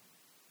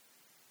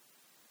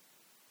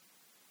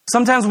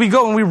 Sometimes we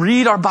go and we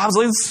read our Bibles,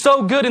 it's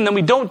so good, and then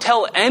we don't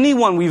tell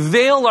anyone. We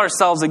veil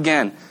ourselves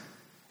again.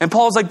 And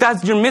Paul's like,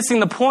 you're missing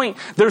the point.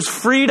 There's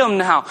freedom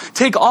now.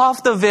 Take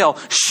off the veil.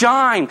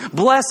 Shine.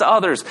 Bless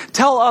others.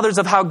 Tell others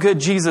of how good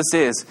Jesus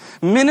is.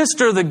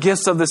 Minister the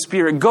gifts of the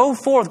Spirit. Go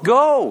forth.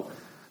 Go.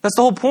 That's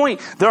the whole point.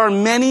 There are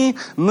many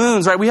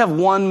moons, right? We have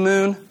one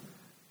moon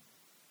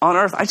on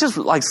Earth. I just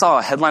saw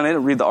a headline. I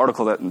didn't read the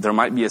article that there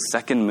might be a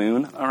second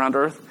moon around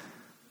Earth.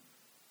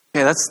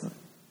 Yeah,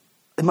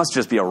 it must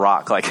just be a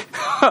rock. Like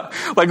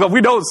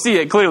we don't see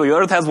it clearly. The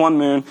Earth has one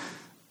moon.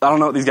 I don't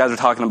know what these guys are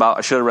talking about.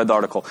 I should have read the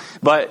article.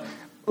 But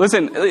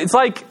listen, it's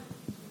like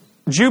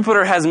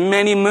Jupiter has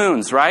many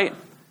moons, right?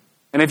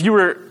 And if you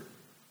were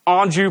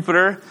on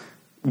Jupiter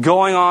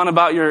going on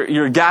about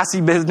your gassy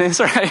business,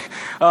 right?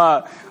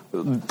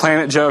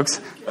 Planet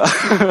jokes.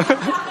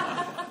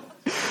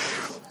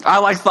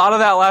 I thought of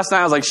that last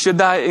night. I was like,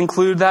 should I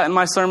include that in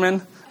my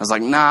sermon? I was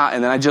like, nah.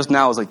 And then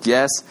I was like,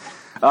 yes.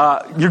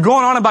 You're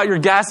going on about your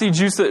gassy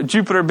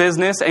Jupiter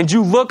business, and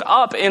you look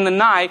up in the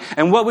night,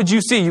 and what would you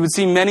see? You would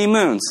see many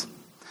moons.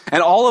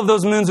 And all of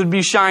those moons would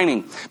be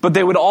shining, but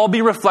they would all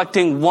be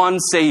reflecting one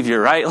Savior,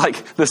 right?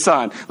 Like the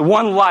sun,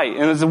 one light.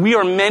 And we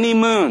are many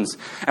moons,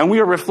 and we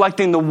are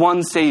reflecting the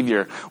one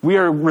Savior. We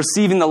are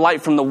receiving the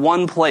light from the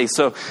one place.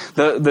 So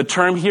the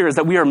term here is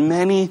that we are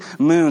many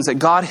moons, that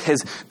God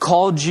has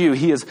called you.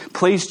 He has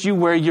placed you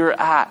where you're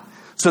at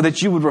so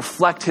that you would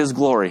reflect His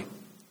glory.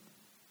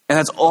 And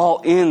that's all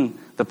in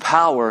the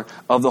power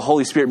of the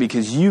Holy Spirit,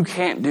 because you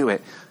can't do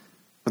it,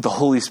 but the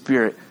Holy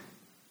Spirit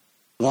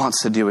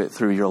wants to do it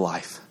through your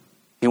life.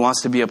 He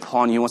wants to be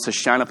upon you. He wants to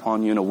shine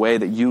upon you in a way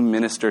that you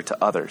minister to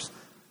others.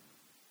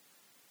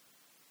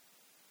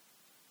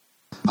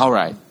 All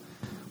right.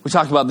 We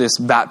talked about this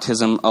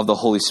baptism of the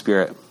Holy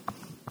Spirit.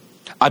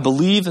 I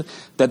believe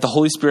that the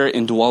Holy Spirit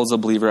indwells a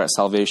believer at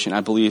salvation.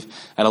 I believe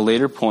at a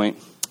later point,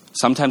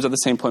 sometimes at the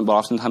same point, but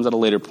oftentimes at a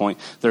later point,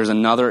 there's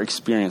another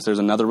experience, there's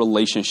another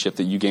relationship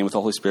that you gain with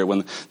the Holy Spirit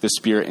when the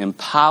Spirit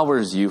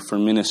empowers you for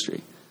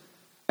ministry.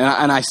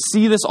 And I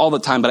see this all the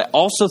time, but I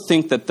also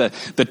think that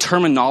the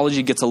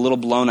terminology gets a little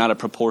blown out of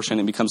proportion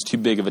and becomes too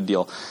big of a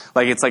deal.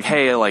 It's like,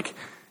 hey,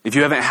 if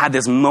you haven't had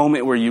this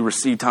moment where you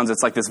receive tongues,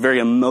 it's like this very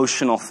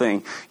emotional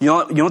thing. You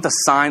know what the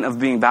sign of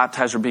being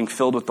baptized or being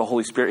filled with the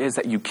Holy Spirit is?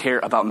 That you care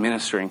about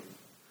ministering.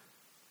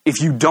 If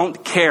you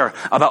don't care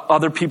about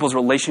other people's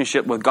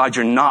relationship with God,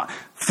 you're not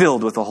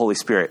filled with the Holy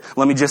Spirit.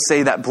 Let me just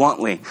say that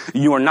bluntly.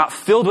 You are not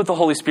filled with the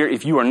Holy Spirit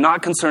if you are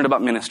not concerned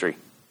about ministry.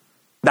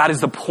 That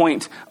is the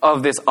point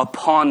of this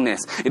uponness.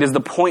 It is the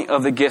point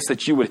of the gifts,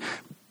 that you would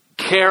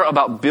care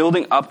about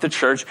building up the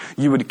church.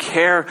 You would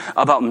care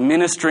about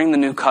ministering the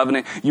new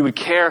covenant. You would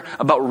care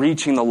about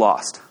reaching the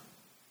lost.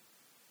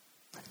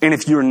 And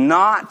if you're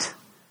not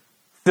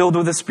filled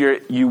with the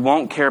Spirit, you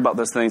won't care about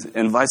those things,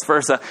 and vice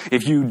versa.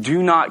 If you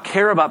do not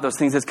care about those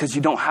things, it's because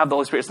you don't have the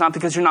Holy Spirit. It's not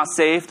because you're not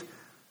saved,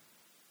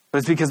 but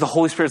it's because the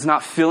Holy Spirit is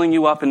not filling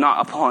you up and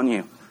not upon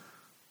you.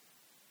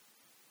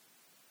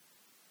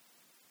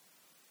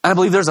 And I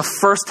believe there's a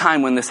first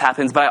time when this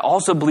happens, but I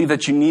also believe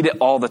that you need it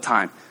all the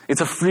time. It's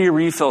a free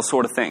refill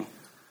sort of thing.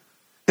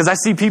 Because I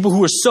see people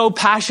who are so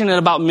passionate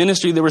about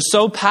ministry, they were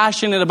so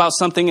passionate about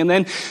something, and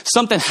then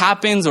something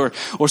happens or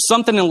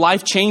something in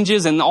life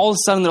changes, and all of a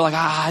sudden they're like,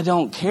 I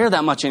don't care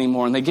that much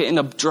anymore. And they get in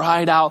a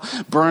dried out,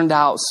 burned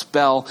out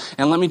spell.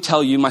 And let me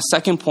tell you, my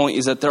second point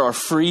is that there are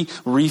free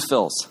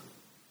refills.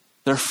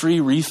 There are free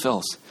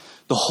refills.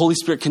 The Holy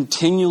Spirit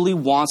continually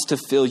wants to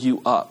fill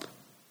you up.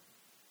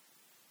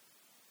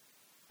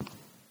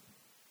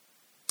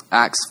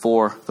 Acts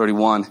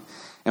 4:31.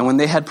 And when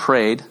they had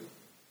prayed,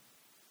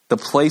 the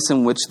place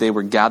in which they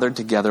were gathered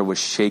together was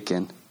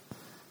shaken,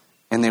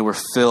 and they were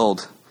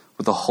filled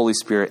with the Holy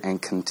Spirit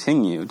and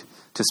continued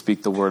to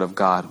speak the word of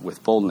God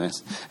with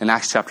boldness. In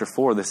Acts chapter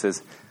 4, this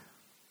is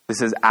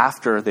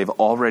after they've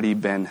already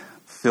been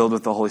filled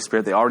with the Holy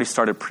Spirit. They already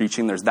started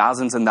preaching. There's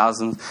thousands and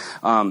thousands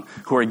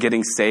who are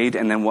getting saved.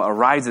 And then what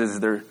arises is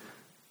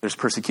there's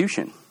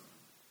persecution.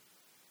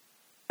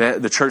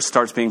 The church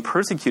starts being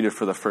persecuted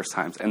for the first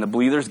times, and the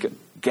believers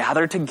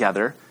gather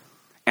together,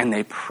 and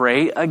they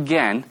pray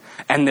again,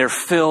 and they're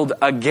filled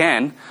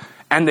again,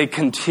 and they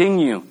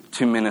continue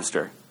to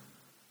minister.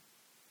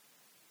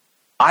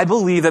 I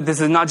believe that this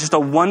is not just a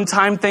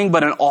one-time thing,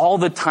 but an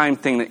all-the-time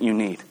thing that you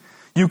need.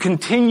 You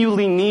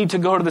continually need to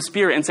go to the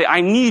Spirit and say,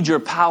 I need your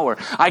power.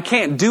 I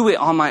can't do it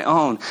on my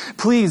own.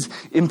 Please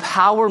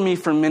empower me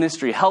for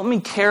ministry. Help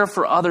me care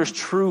for others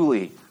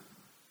truly.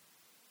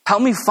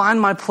 Help me find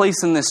my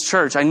place in this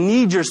church. I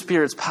need your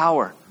Spirit's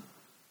power.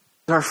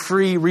 There are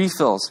free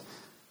refills.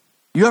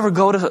 You ever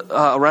go to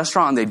a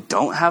restaurant and they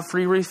don't have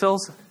free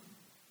refills?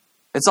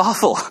 It's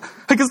awful.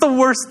 Like, it's the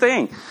worst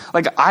thing.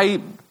 Like,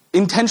 I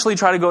intentionally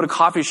try to go to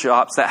coffee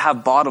shops that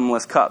have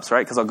bottomless cups,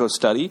 right? Because I'll go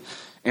study.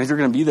 And if you're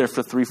going to be there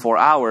for 3-4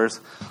 hours,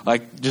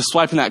 like just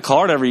swiping that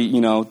card every,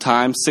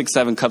 time,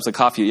 6-7 cups of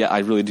coffee. Yeah, I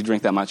really do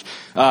drink that much.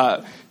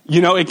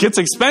 It gets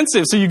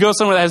expensive. So you go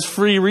somewhere that has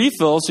free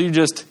refills. So you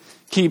just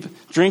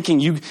keep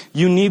drinking.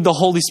 You need the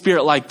Holy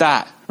Spirit like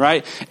that,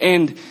 right?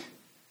 And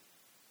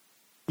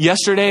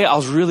yesterday I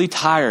was really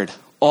tired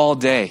all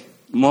day.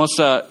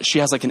 She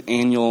has like an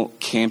annual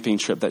camping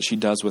trip that she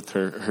does with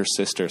her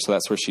sister. So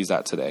that's where she's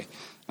at today.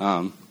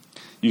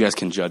 You guys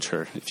can judge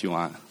her if you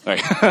want. All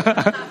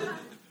right.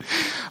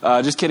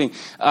 Just kidding.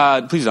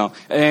 Please don't.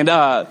 And,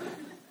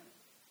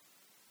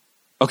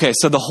 okay,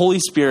 so the Holy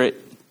Spirit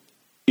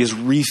is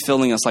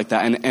refilling us like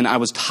that. And I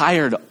was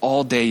tired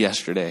all day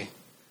yesterday.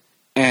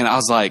 And I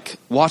was like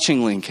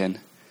watching Lincoln.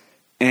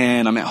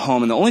 And I'm at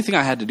home. And the only thing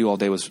I had to do all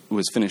day was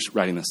finish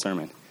writing the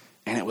sermon.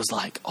 And it was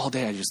like all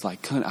day I just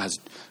like couldn't. I was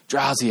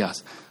drowsy. I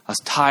was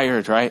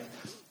tired, right?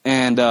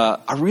 And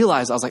I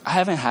realized, I was like, I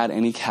haven't had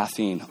any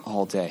caffeine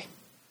all day.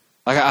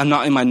 Like, I'm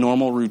not in my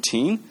normal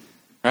routine.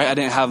 Right? I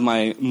didn't have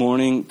my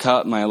morning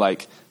cup, my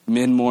like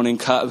mid-morning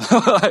cup,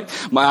 like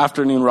my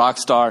afternoon rock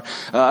star.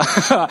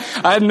 I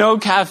had no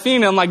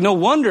caffeine. And I'm like, no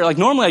wonder. Like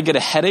normally I get a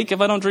headache if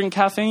I don't drink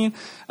caffeine,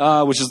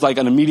 which is like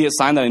an immediate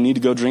sign that I need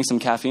to go drink some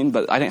caffeine.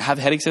 But I didn't have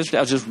headaches yesterday.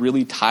 I was just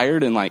really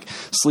tired and like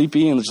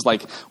sleepy. And just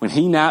like when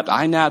he napped,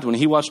 I napped. When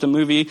he watched a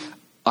movie,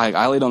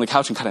 I laid on the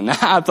couch and kind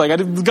of napped. Like I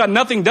got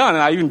nothing done.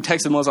 And I even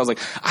texted Melissa. I was like,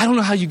 I don't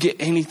know how you get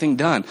anything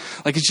done.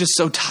 Like it's just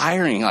so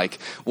tiring. Like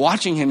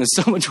watching him is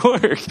so much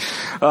work.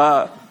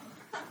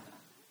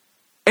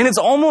 And it's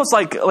almost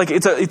like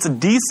it's a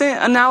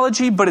decent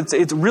analogy, but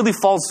it really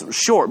falls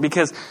short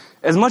because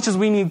as much as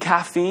we need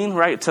caffeine,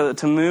 right,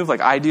 to move, like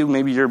I do,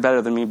 maybe you're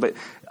better than me, but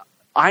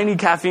I need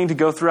caffeine to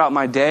go throughout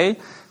my day.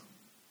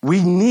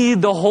 We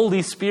need the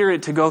Holy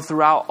Spirit to go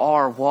throughout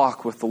our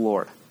walk with the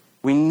Lord.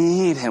 We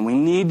need him. We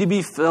need to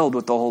be filled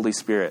with the Holy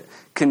Spirit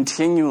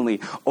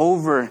continually,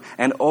 over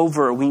and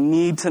over. We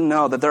need to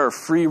know that there are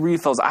free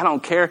refills. I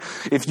don't care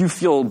if you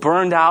feel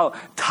burned out,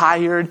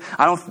 tired.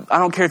 I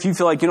don't care if you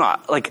feel like,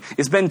 like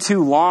it's been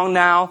too long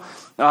now.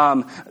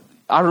 I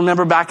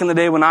remember back in the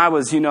day when I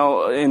was,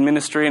 in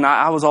ministry and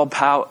I was all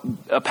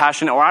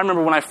passionate. Or I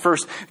remember when I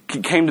first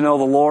came to know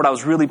the Lord, I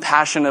was really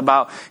passionate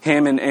about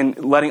him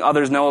and letting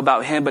others know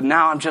about him. But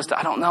now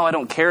I don't know. I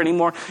don't care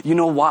anymore. You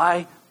know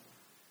why?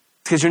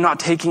 Because you're not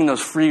taking those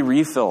free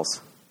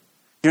refills.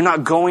 You're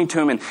not going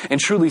to him and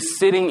truly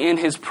sitting in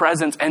his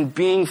presence and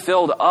being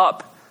filled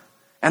up.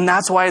 And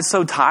that's why it's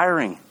so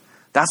tiring.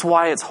 That's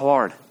why it's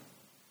hard.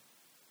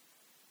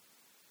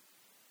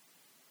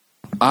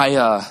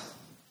 I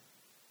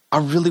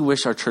really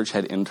wish our church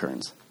had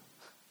interns.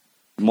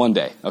 One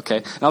day, okay?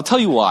 And I'll tell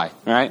you why,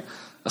 all right?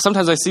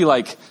 Sometimes I see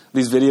like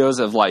these videos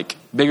of like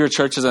bigger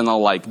churches and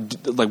they'll like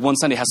one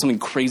Sunday has something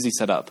crazy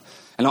set up.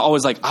 And I'm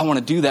always like, I want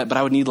to do that, but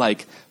I would need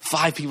like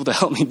 5 people to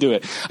help me do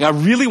it. Like, I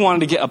really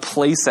wanted to get a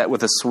play set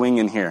with a swing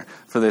in here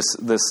for this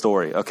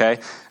story, okay?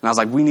 And I was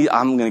like,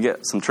 I'm going to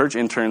get some church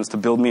interns to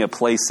build me a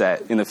play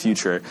set in the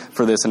future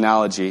for this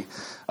analogy.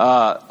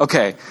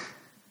 Okay.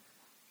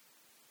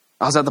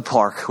 I was at the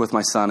park with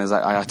my son, as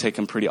I take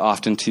him pretty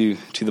often to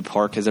the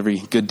park, as every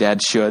good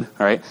dad should,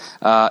 all right?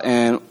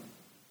 And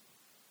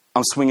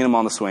I'm swinging him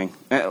on the swing.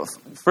 And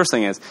first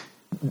thing is,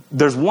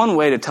 there's one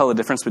way to tell the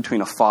difference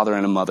between a father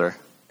and a mother.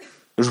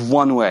 There's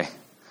one way,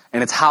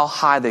 and it's how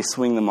high they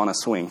swing them on a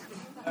swing.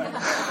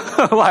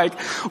 Like,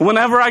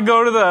 whenever I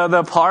go to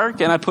the park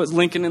and I put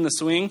Lincoln in the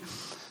swing,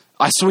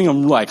 I swing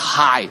him like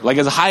high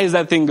as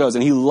that thing goes,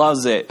 and he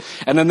loves it.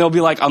 And then there'll be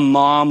like a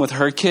mom with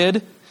her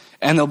kid,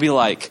 and they'll be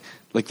like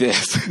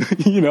this,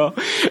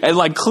 and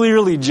like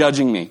clearly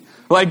judging me.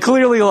 Like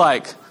clearly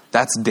like,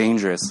 that's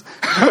dangerous.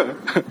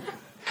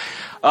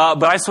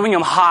 But I swing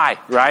him high,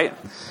 right?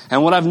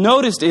 And what I've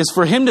noticed is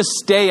for him to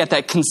stay at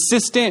that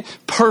consistent,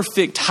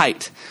 perfect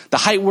height, the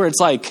height where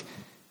it's like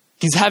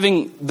he's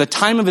having the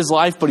time of his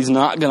life, but he's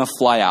not going to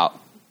fly out,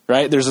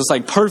 right? There's this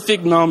like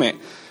perfect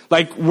moment,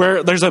 like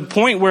where there's a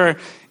point where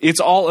it's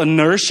all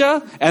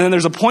inertia, and then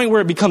there's a point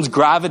where it becomes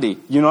gravity.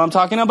 You know what I'm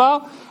talking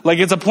about? Like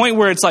it's a point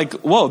where it's like,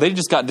 whoa, they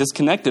just got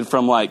disconnected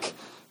from like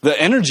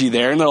the energy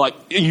there, and they're like,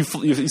 you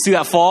see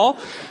that fall?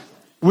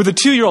 With a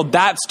 2-year-old,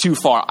 that's too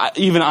far.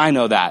 Even I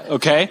know that,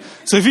 okay?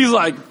 So if he's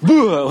like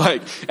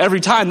every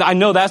time, I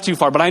know that's too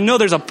far. But I know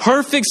there's a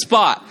perfect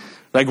spot,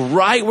 like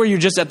right where you're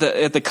just at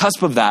the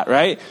cusp of that,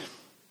 right?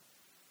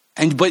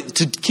 But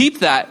to keep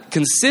that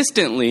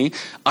consistently,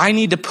 I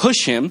need to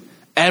push him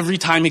every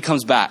time he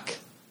comes back.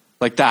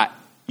 Like that.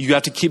 You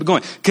have to keep it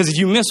going. Because if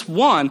you miss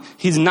one,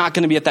 he's not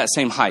going to be at that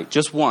same height.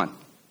 Just one.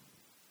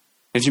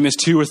 If you miss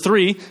 2 or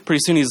 3,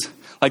 pretty soon he's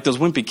like those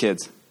wimpy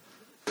kids.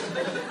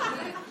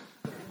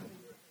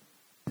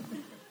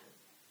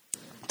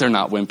 They're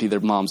not wimpy, their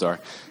moms are.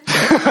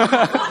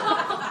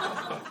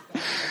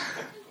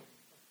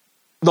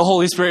 The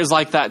Holy Spirit is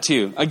like that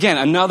too. Again,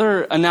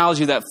 another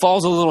analogy that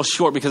falls a little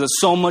short because it's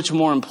so much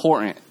more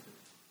important.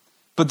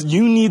 But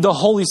you need the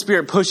Holy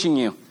Spirit pushing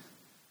you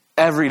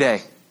every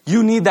day.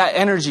 You need that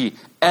energy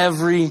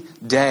every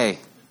day.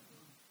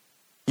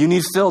 You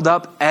need filled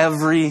up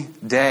every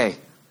day.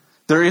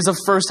 There is a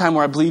first time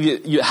where I believe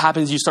it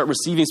happens. You start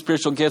receiving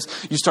spiritual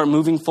gifts. You start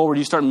moving forward.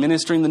 You start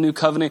ministering the new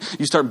covenant.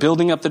 You start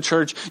building up the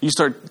church. You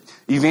start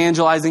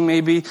evangelizing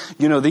maybe.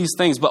 These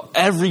things. But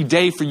every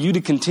day for you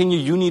to continue,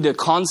 you need a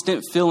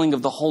constant filling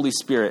of the Holy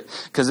Spirit.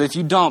 Because if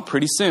you don't,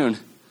 pretty soon,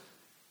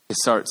 it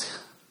starts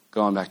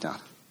going back down.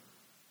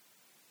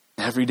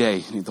 Every day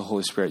you need the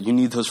Holy Spirit. You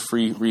need those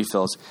free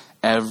refills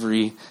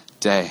every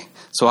day.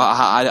 So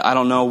I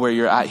don't know where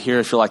you're at here.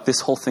 If you're like,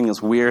 this whole thing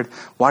is weird.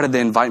 Why did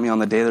they invite me on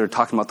the day they were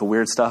talking about the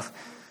weird stuff?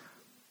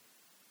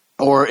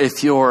 Or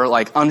if you're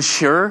like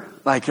unsure,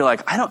 like you're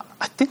like,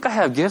 I think I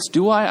have gifts.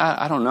 Do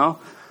I? I don't know.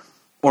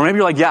 Or maybe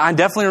you're like, yeah, I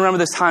definitely remember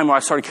this time where I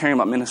started caring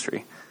about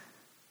ministry.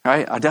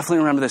 Right? I definitely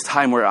remember this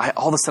time where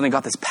all of a sudden I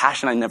got this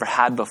passion I never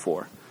had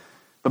before.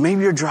 But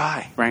maybe you're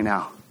dry right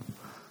now.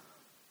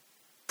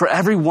 For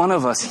every one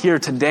of us here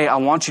today, I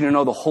want you to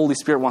know the Holy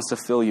Spirit wants to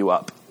fill you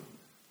up.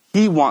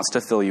 He wants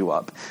to fill you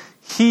up.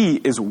 He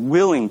is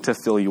willing to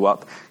fill you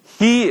up.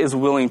 He is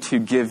willing to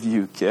give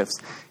you gifts.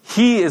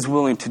 He is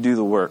willing to do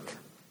the work.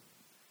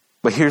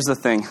 But here's the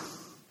thing.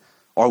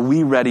 Are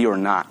we ready or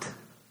not?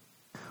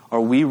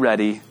 Are we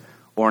ready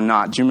or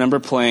not? Do you remember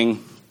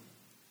playing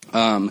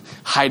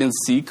hide and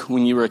seek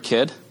when you were a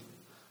kid?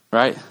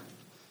 Right?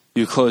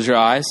 You close your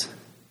eyes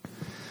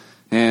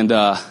and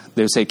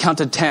they would say, count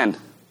to 10.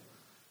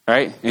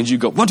 Right? And you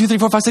go, 1, 2, 3,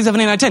 4, 5, 6,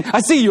 7, 8, 9, 10. I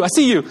see you.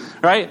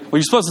 Right? Well,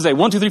 you're supposed to say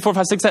 1, 2, 3, 4,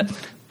 5, 6, 7,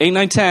 8,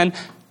 9, 10.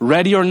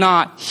 Ready or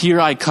not, here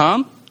I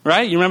come.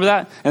 Right? You remember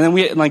that? And then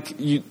when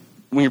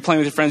you're playing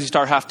with your friends,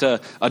 you have to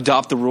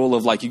adopt the rule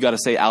of you got to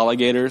say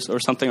alligators or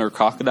something, or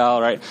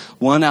crocodile, right?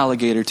 1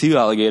 alligator, 2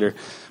 alligator.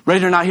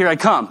 Ready or not, here I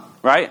come.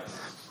 Right?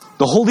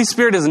 The Holy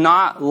Spirit is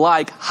not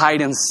like hide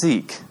and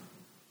seek.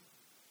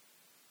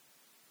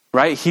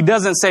 Right? He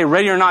doesn't say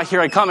ready or not,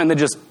 here I come, and then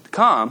just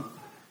come.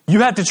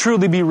 You have to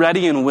truly be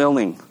ready and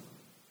willing.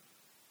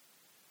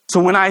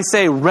 So when I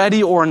say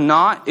ready or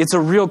not, it's a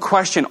real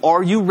question.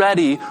 Are you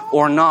ready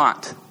or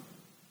not?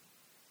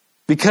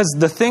 Because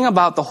the thing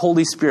about the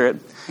Holy Spirit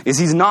is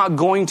He's not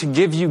going to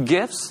give you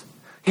gifts.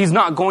 He's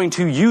not going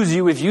to use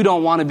you if you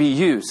don't want to be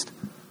used.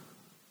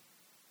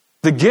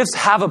 The gifts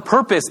have a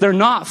purpose. They're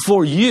not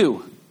for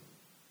you.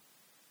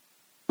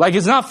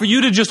 It's not for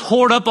you to just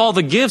hoard up all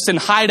the gifts and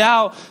hide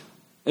out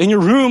in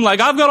your room, I've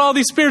got all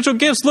these spiritual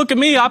gifts. Look at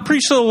me. I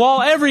preach to the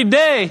wall every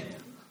day.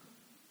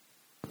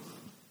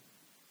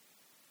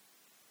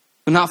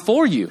 They're not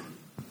for you.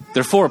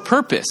 They're for a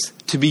purpose.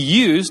 To be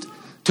used,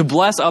 to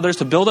bless others,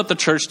 to build up the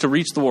church, to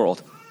reach the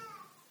world.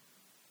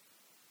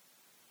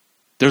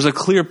 There's a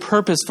clear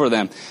purpose for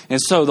them.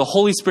 And so the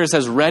Holy Spirit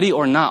says, ready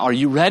or not. Are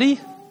you ready?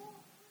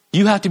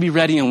 You have to be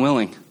ready and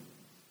willing.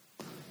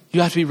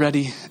 You have to be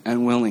ready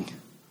and willing.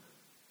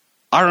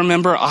 I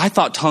remember I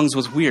thought tongues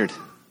was weird.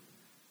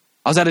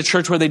 I was at a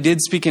church where they did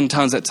speak in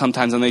tongues at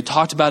sometimes, and they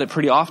talked about it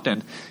pretty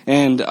often.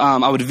 And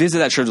I would visit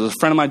that church. It was a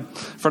friend of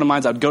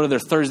mine. I would go to their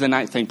Thursday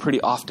night thing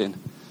pretty often.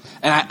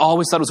 And I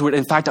always thought it was weird.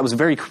 In fact, I was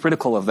very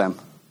critical of them.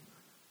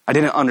 I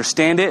didn't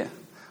understand it.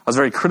 I was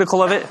very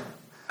critical of it.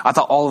 I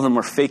thought all of them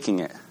were faking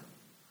it.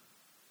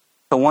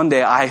 So one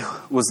day I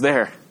was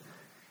there,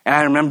 and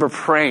I remember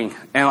praying,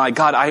 and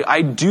God,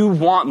 I do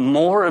want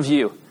more of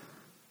you.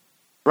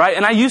 Right?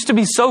 And I used to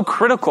be so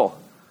critical.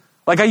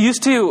 I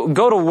used to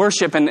go to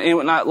worship and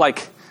not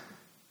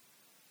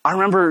I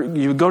remember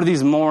you would go to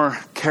these more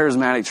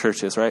charismatic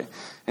churches, right?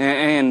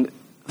 And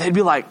they'd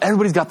be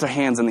everybody's got their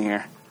hands in the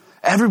air.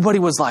 Everybody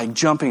was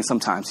jumping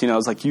sometimes, it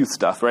was youth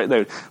stuff, right?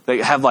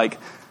 They have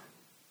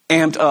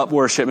amped up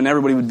worship and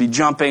everybody would be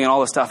jumping and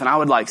all this stuff. And I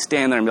would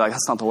stand there and be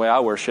that's not the way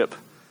I worship.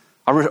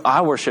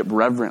 I worship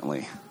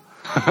reverently.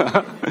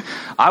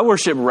 I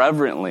worship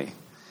reverently.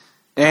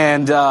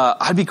 And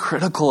I'd be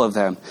critical of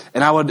them.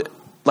 And I would...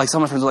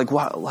 some of my friends were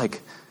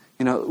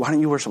why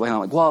don't you worship? And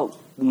I'm well,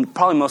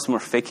 probably most of them are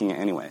faking it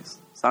anyways.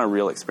 It's not a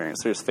real experience.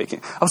 They're just faking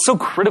it. I was so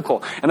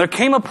critical. And there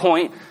came a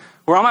point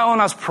where on my own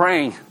I was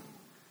praying.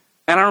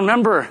 And I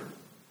remember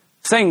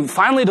saying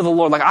finally to the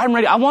Lord, I'm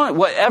ready. I want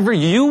whatever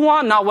you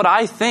want, not what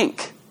I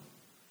think.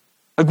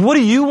 What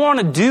do you want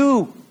to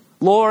do,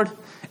 Lord?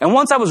 And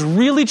once I was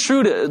really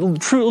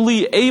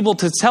truly able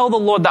to tell the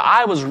Lord that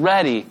I was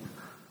ready,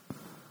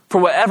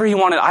 for whatever he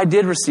wanted, I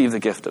did receive the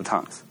gift of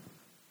tongues.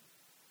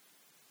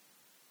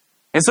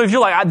 And so if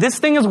you're like, this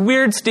thing is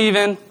weird,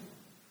 Stephen.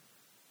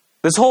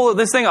 This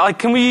thing, like,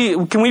 can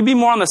we be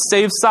more on the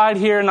safe side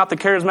here, not the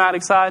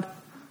charismatic side?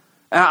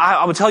 And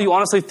I would tell you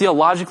honestly,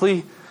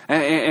 theologically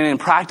and in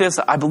practice,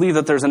 I believe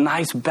that there's a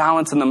nice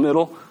balance in the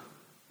middle.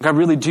 Like, I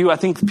really do. I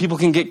think people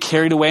can get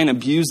carried away and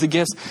abuse the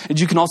gifts. And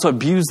you can also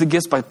abuse the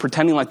gifts by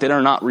pretending like they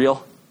are not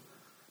real.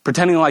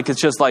 Pretending like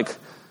it's just like,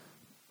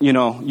 you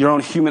know, your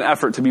own human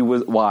effort to be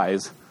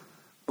wise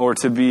or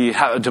to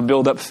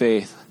build up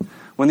faith,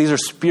 when these are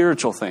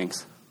spiritual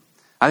things.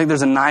 I think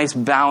there's a nice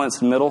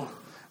balanced middle.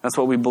 That's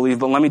what we believe.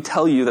 But let me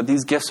tell you that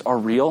these gifts are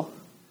real.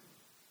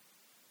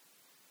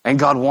 And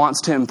God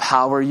wants to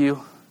empower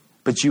you,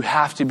 but you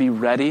have to be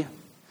ready.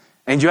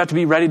 And you have to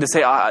be ready to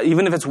say,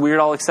 even if it's weird,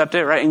 I'll accept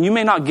it, right? And you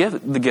may not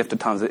give the gift of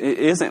tongues. It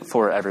isn't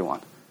for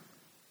everyone.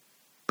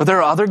 But there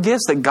are other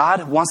gifts that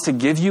God wants to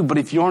give you, but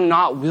if you're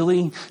not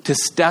willing to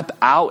step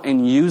out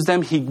and use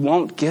them, he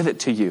won't give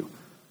it to you.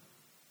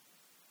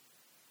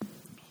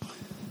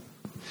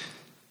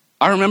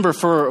 I remember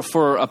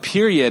for a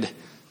period,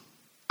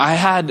 I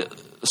had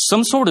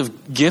some sort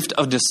of gift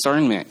of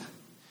discernment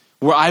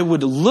where I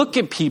would look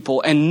at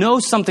people and know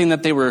something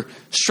that they were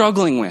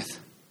struggling with.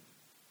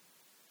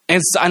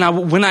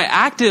 And when I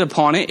acted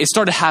upon it, it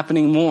started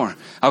happening more.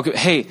 I would go,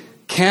 hey,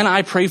 can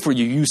I pray for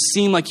you? You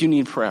seem like you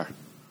need prayer.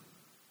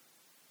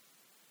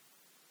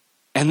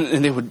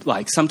 And they would,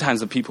 like,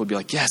 sometimes the people would be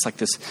like, yes, like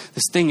this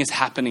thing is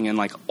happening. And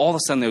like all of a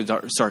sudden they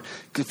would start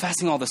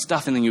confessing all this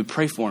stuff, and then you would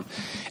pray for him.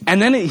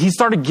 And then he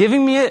started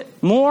giving me it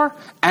more,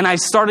 and I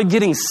started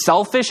getting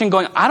selfish and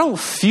going, I don't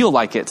feel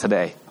like it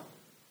today.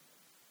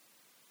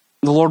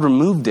 The Lord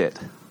removed it.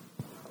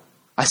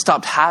 I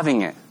stopped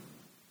having it.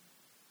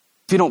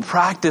 If you don't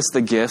practice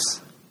the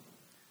gifts,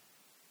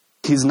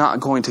 he's not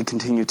going to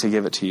continue to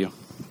give it to you.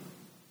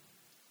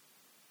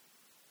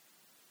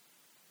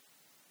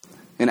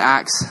 In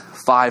Acts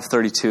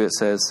 5:32 it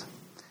says,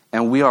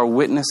 and we are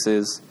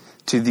witnesses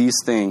to these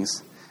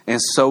things, and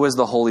so is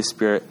the Holy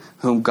Spirit,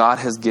 whom God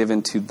has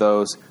given to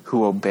those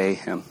who obey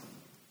him.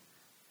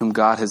 Whom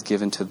God has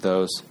given to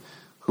those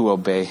who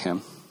obey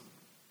him.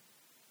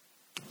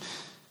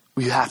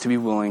 You have to be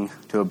willing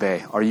to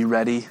obey. Are you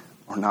ready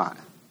or not?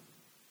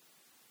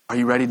 Are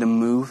you ready to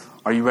move?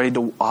 Are you ready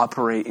to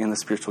operate in the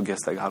spiritual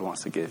gifts that God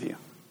wants to give you?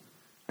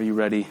 Are you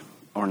ready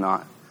or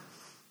not?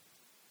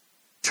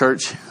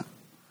 Church,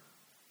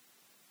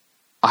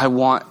 I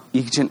want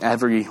each and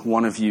every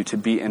one of you to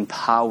be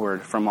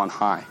empowered from on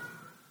high.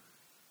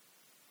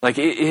 Like,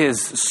 it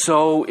is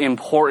so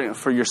important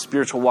for your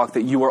spiritual walk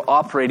that you are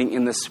operating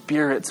in the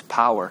Spirit's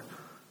power.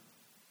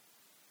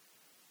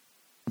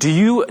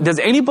 Does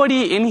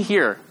anybody in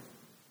here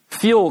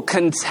feel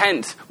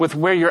content with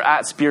where you're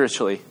at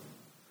spiritually?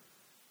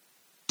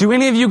 Do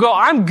any of you go,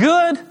 I'm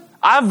good.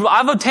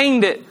 I've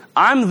attained it.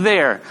 I'm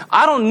there.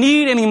 I don't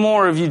need any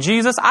more of you,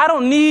 Jesus. I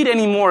don't need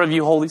any more of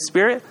you, Holy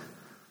Spirit.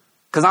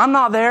 Because I'm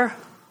not there.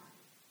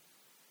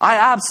 I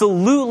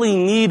absolutely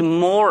need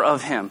more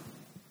of him.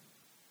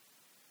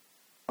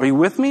 Are you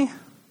with me?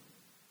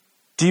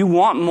 Do you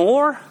want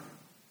more?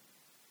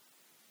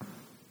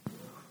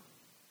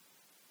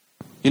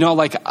 You know,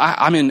 like,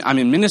 I'm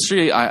in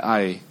ministry.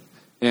 I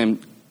am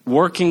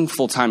working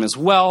full time as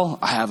well.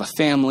 I have a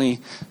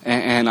family,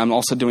 and I'm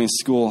also doing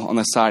school on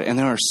the side. And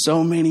there are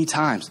so many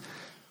times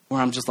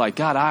where I'm just like,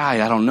 God,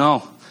 I don't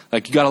know.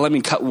 Like, you got to let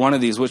me cut one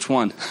of these. Which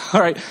one?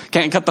 All right,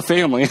 can't cut the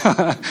family.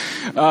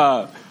 That's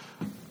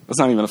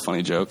not even a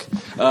funny joke.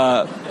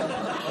 I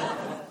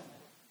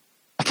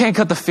can't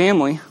cut the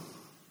family.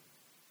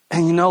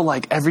 And you know,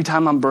 like, every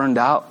time I'm burned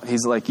out,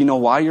 he's like, you know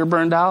why you're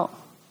burned out?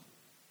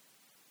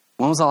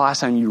 When was the last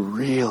time you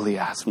really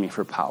asked me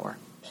for power?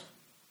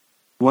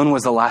 When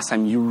was the last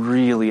time you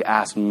really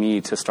asked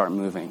me to start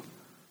moving?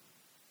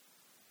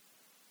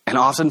 And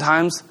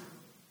oftentimes,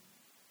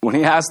 when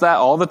he asks that,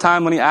 all the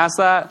time when he asks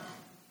that,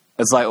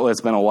 it's like, oh,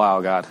 it's been a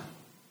while, God.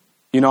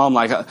 You know, I'm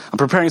like, I'm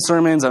preparing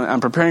sermons,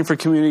 I'm preparing for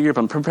community group,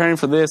 I'm preparing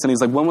for this. And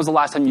he's like, when was the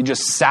last time you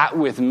just sat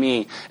with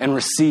me and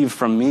received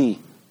from me?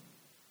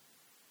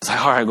 It's like,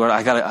 all right, Lord,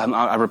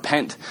 I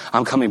repent.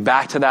 I'm coming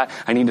back to that.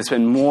 I need to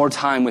spend more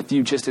time with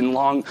you, just in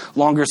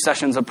longer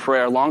sessions of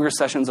prayer, longer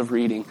sessions of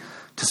reading,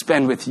 to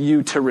spend with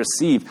you to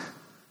receive.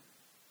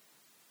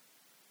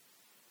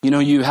 You know,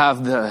 you have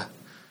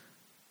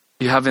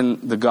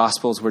in the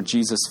Gospels where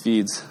Jesus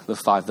feeds the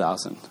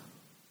 5,000.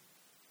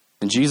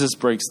 And Jesus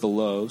breaks the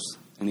loaves,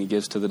 and he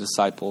gives to the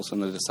disciples,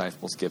 and the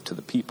disciples give to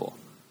the people.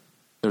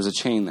 There's a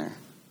chain there.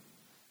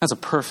 That's a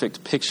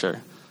perfect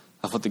picture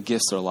of what the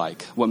gifts are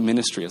like, what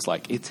ministry is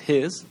like. It's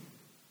his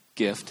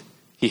gift.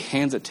 He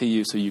hands it to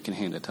you so you can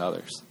hand it to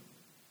others.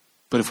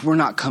 But if we're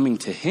not coming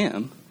to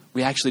him,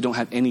 we actually don't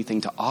have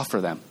anything to offer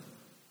them. Does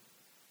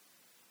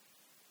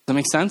that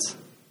make sense?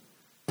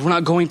 If we're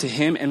not going to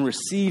him and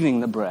receiving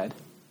the bread,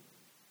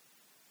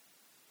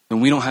 then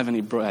we don't have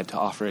any bread to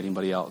offer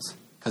anybody else,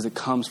 because it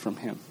comes from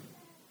him.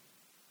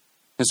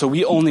 And so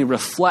we only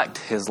reflect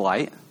his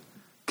light,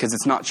 because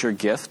it's not your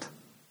gift.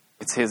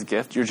 It's his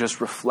gift. You're just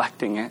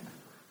reflecting it.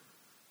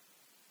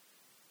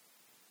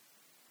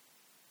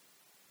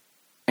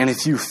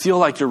 if you feel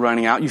like you're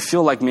running out, you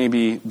feel like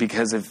maybe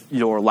because of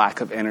your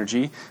lack of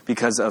energy,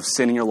 because of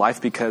sin in your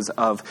life, because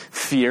of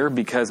fear,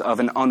 because of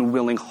an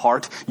unwilling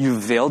heart,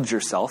 you've veiled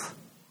yourself.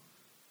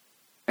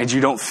 And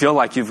you don't feel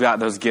like you've got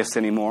those gifts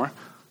anymore.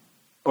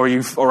 Or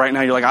right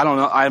now you're like, I don't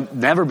know, I've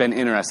never been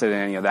interested in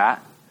any of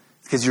that.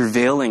 It's because you're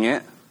veiling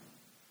it.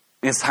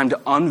 And it's time to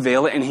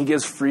unveil it, and he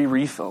gives free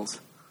refills.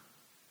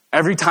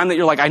 Every time that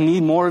you're like, I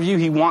need more of you,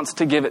 he wants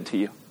to give it to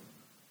you.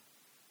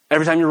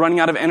 Every time you're running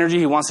out of energy,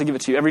 he wants to give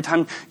it to you. Every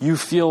time you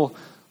feel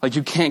like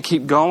you can't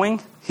keep going,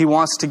 he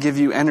wants to give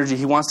you energy.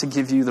 He wants to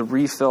give you the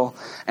refill.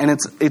 And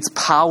it's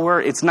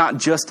power. It's not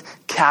just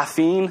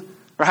caffeine,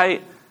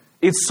 right?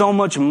 It's so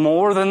much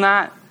more than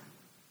that.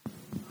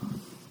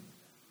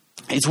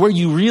 It's where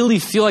you really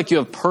feel like you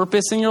have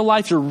purpose in your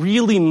life. You're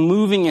really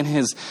moving in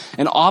his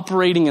and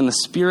operating in the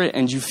Spirit.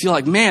 And you feel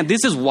like, man,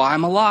 this is why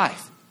I'm alive.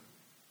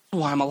 This is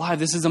why I'm alive.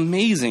 This is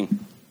amazing.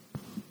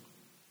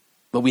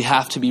 But we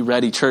have to be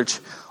ready, church.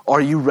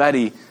 Are you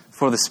ready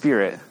for the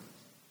Spirit?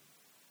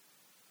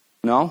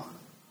 No?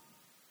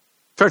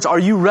 Church, are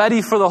you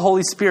ready for the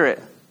Holy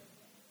Spirit?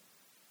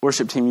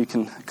 Worship team, you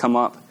can come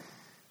up.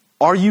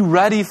 Are you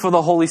ready for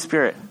the Holy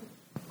Spirit?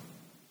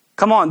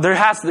 Come on,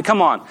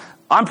 come on.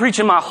 I'm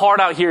preaching my heart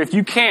out here. If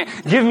you can't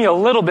give me a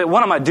little bit,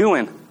 what am I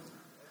doing?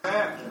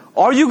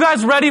 Are you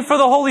guys ready for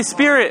the Holy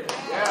Spirit?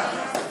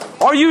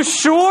 Are you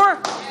sure?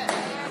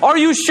 Are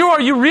you sure?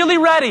 Are you really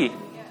ready?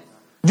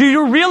 Do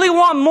you really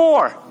want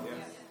more?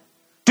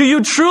 Do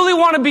you truly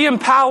want to be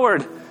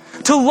empowered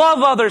to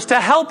love others, to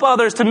help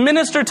others, to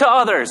minister to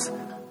others,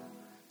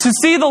 to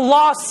see the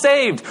lost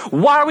saved?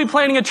 Why are we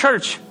planting a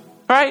church,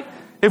 right?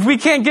 If we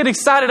can't get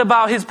excited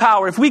about his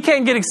power, if we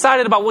can't get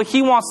excited about what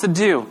he wants to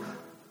do,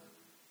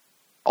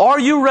 are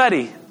you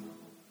ready?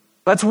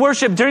 Let's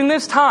worship during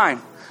this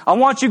time. I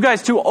want you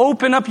guys to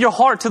open up your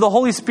heart to the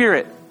Holy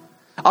Spirit.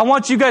 I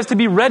want you guys to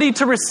be ready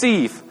to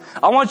receive.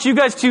 I want you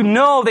guys to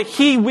know that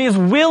he is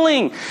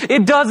willing.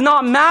 It does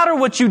not matter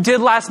what you did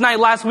last night,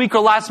 last week,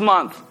 or last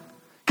month.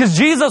 Because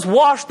Jesus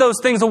washed those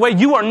things away.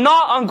 You are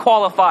not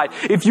unqualified.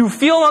 If you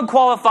feel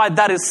unqualified,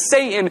 that is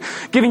Satan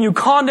giving you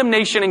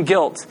condemnation and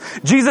guilt.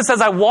 Jesus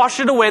says, I wash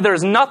it away. There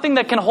is nothing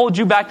that can hold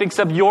you back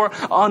except your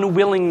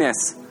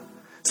unwillingness.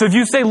 So if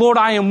you say, Lord,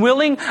 I am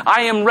willing,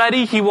 I am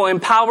ready, he will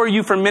empower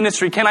you for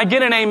ministry. Can I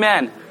get an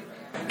amen?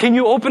 Can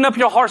you open up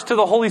your hearts to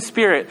the Holy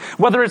Spirit?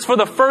 Whether it's for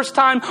the first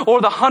time or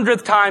the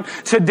 100th time,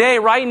 today,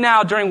 right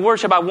now, during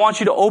worship, I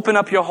want you to open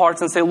up your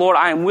hearts and say, Lord,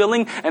 I am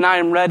willing and I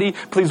am ready.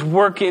 Please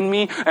work in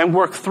me and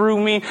work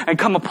through me and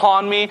come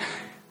upon me.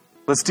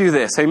 Let's do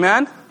this.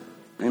 Amen?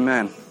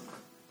 Amen.